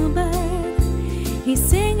a new bird. He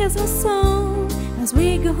sings us a song as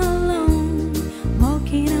we go along,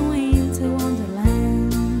 walking in a winter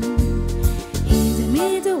wonderland. In the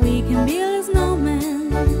middle we can build a snowman,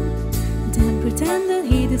 then pretend that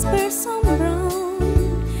he disperses some brown.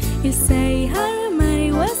 He'll say, Harry,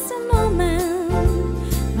 Mary, was a snowman,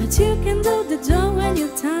 but you can do the job when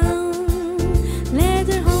you're town.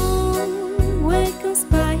 Later home will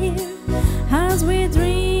conspire as we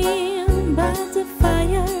dream by the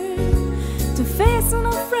fire, to face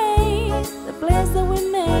unafraid the place that we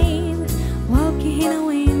made, walking in a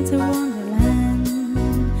winter wonderland.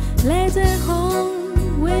 Later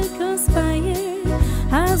home will conspire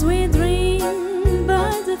as we dream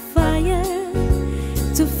by the fire,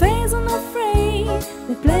 to face unafraid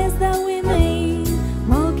the place that we made,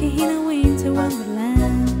 walking in a winter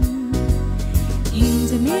wonderland. In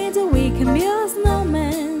the middle we can build a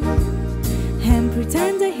snowman and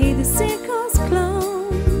pretend that he's the circus clown.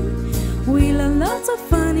 We'll have lots of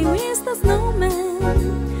fun with the snowman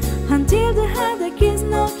until the headache is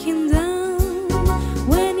knocking down.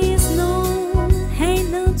 When it snows,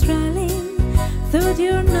 ain't no trailing through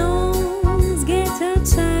your nose, get a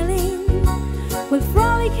chilling. We'll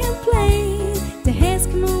frolic and play the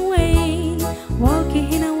Eskimo way,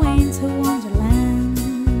 walking in a winter wonderland.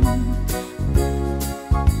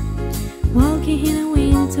 Walking in a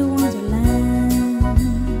winter wonderland.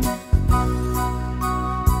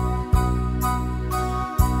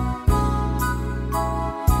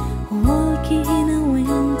 Walking in a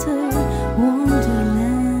winter wonderland.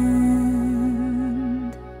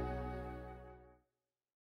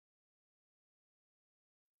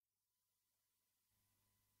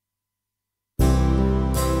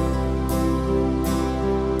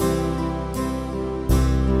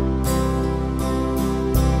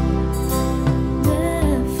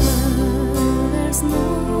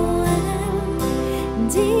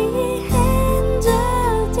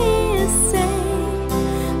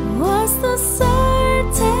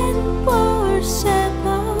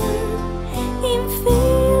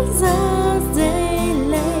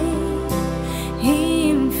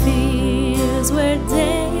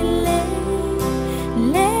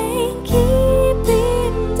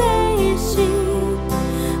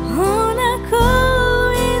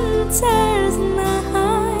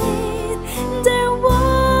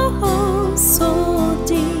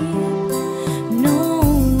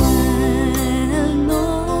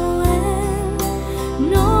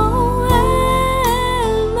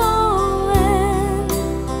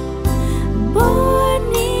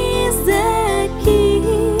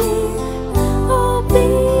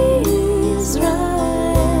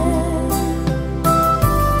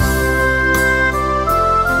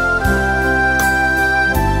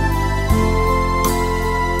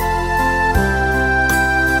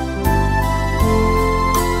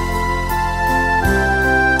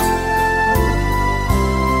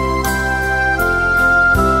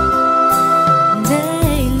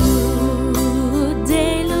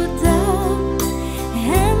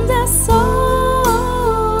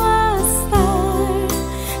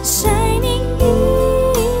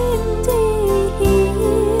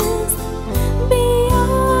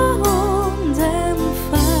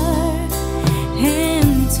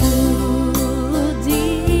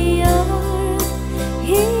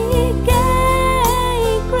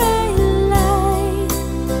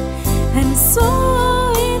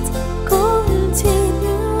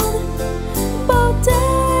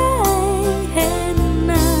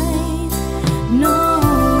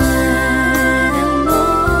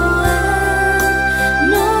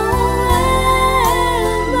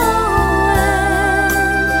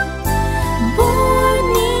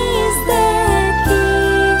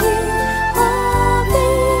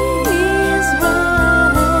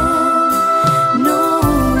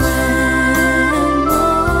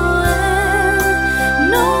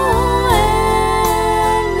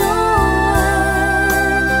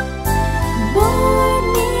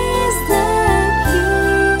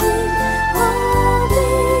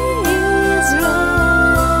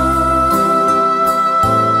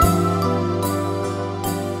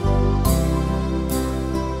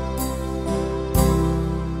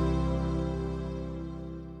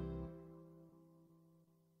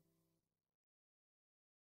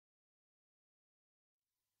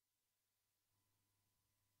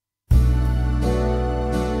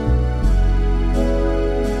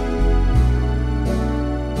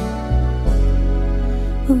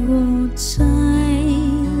 What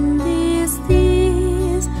child is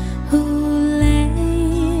this who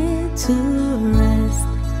lay to rest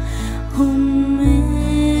on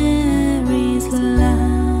Mary's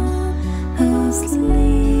lap, sleeping?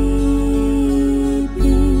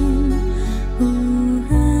 Who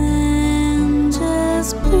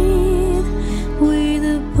angels breathe with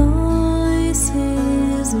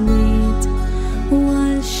voices sweet,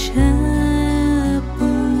 while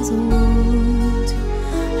shepherds watch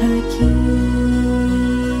her keeping.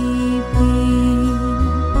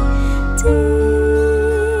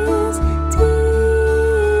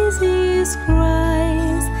 This is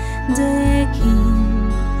Christ the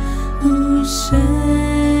King, whose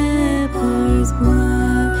shepherds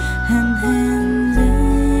were and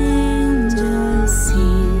angels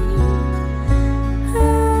sing.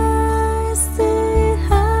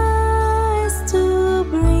 Eyes to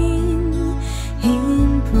bring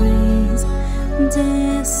Him praise,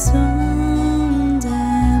 the song,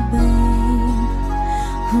 the babe,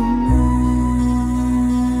 who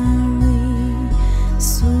Mary,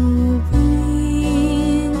 so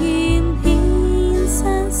bring in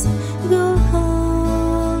incense,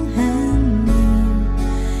 gold, and myrrh,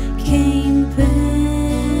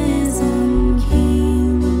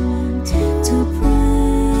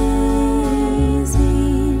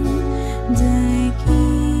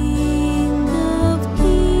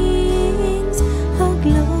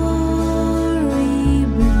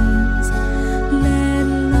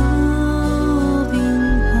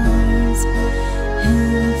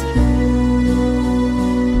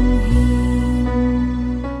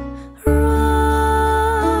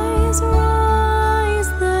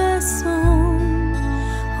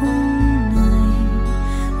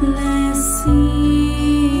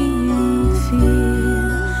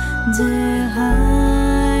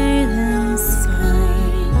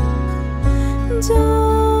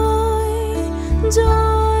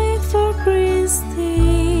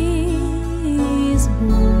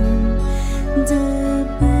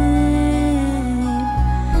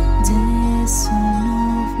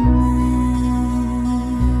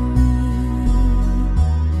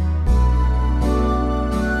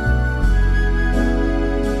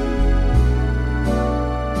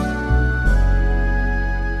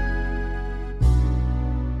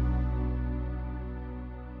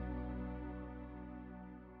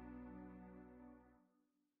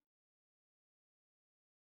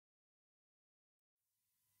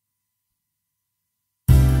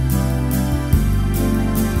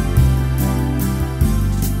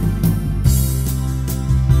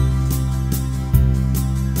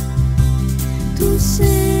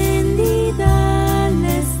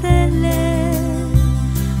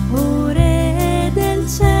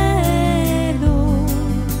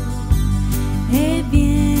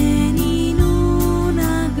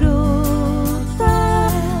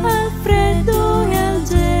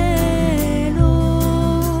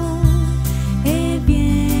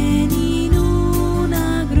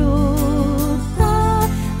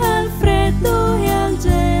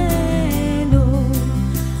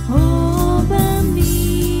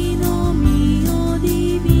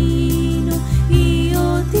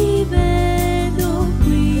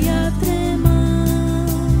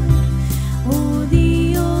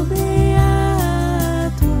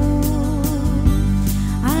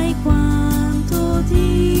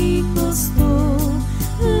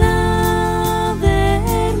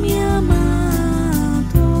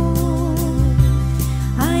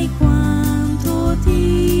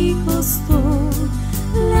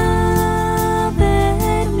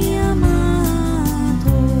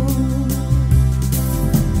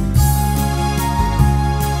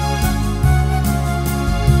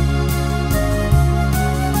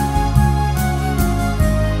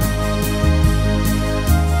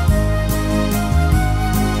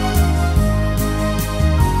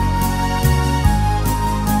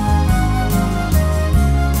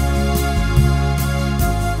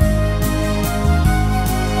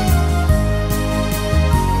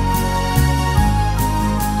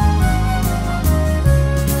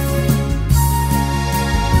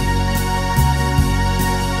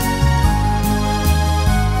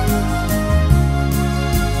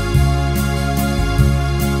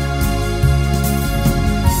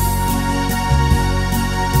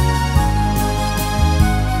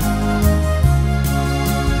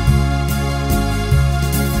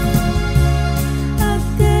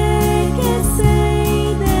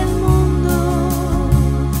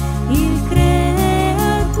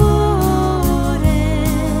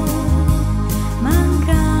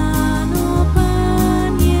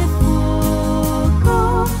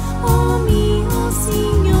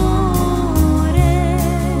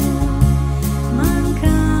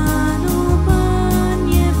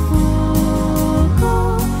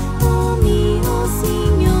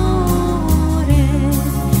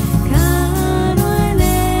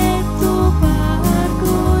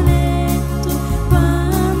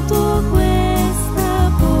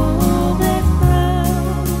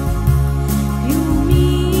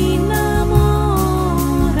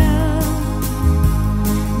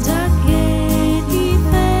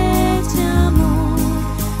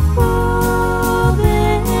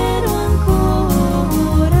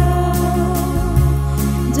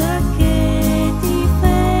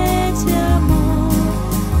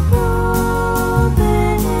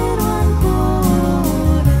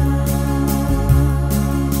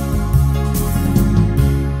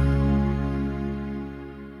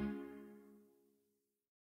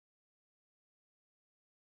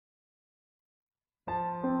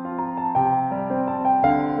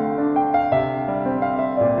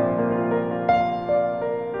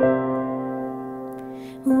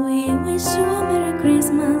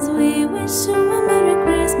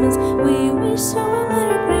 wish you a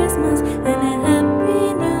Merry Christmas and a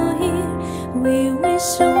Happy New Year. We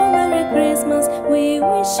wish you a Merry Christmas. We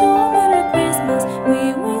wish you a Merry Christmas.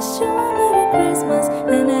 We wish you a Merry Christmas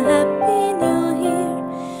and a Happy New Year.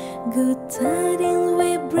 Good tidings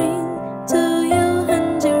we bring to you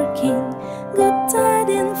and your king. Good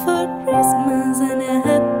tidings for Christmas and a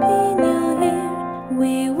Happy New Year.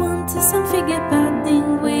 We want to something about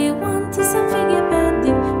thing. We want to something about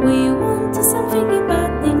thing. We want to something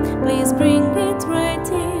about thing. Please bring it right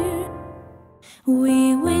here.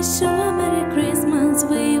 We wish you a Merry Christmas.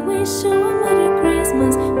 We wish you a Merry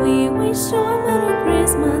Christmas. We wish you a Merry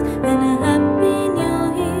Christmas and a Happy New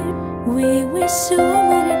Year. We wish you a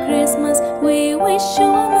Merry Christmas. We wish you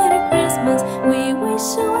a Merry Christmas. We wish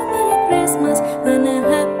you a Merry Christmas and a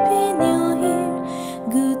Happy New Year.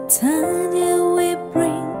 Good tidings we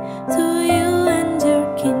bring to you and your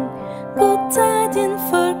king. Good tidings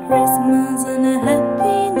for Christmas and a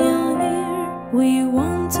Happy New Year. We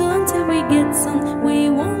won't go until we get some. We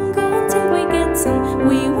won't go until we get some.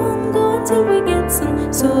 We won't go until we get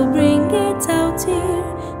some. So bring it out here.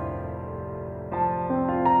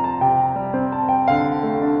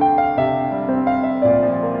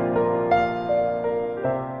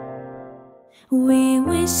 We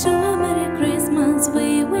wish you a Merry Christmas.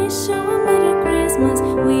 We wish you a Merry Christmas.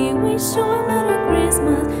 We wish you a Merry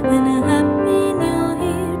Christmas and a Happy New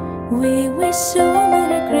Year. We wish you a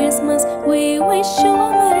Merry Christmas. We wish you a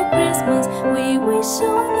Merry Christmas. We wish you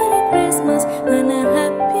a Merry Christmas and a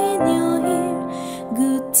Happy New Year.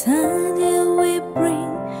 Good tidings we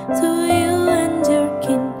bring to you and your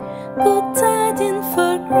king. Good tidings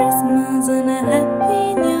for Christmas and a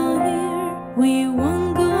Happy New Year. We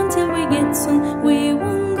won't go until we get some. We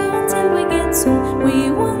won't go until we get some.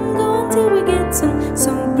 We won't go until we get some.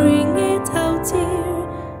 So bring it out here.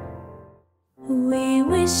 We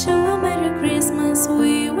wish you a Merry Christmas.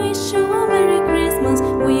 We wish you a Merry Christmas.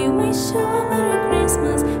 We wish you a Merry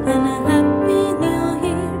Christmas and a Happy New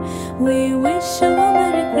Year. We wish you a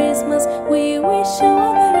Merry Christmas. We wish you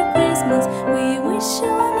a Merry Christmas. We wish you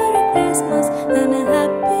a Merry Christmas and a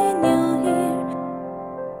Happy New Year.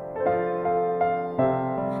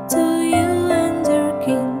 To you and your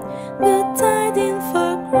king, good tidings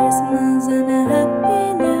for Christmas and a Happy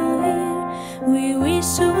New Year. We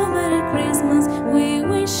wish you a Merry Christmas. We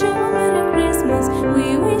wish you a Merry Christmas. We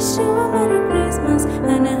wish you a Merry Christmas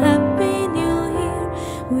and a Happy New Year.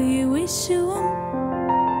 We wish you a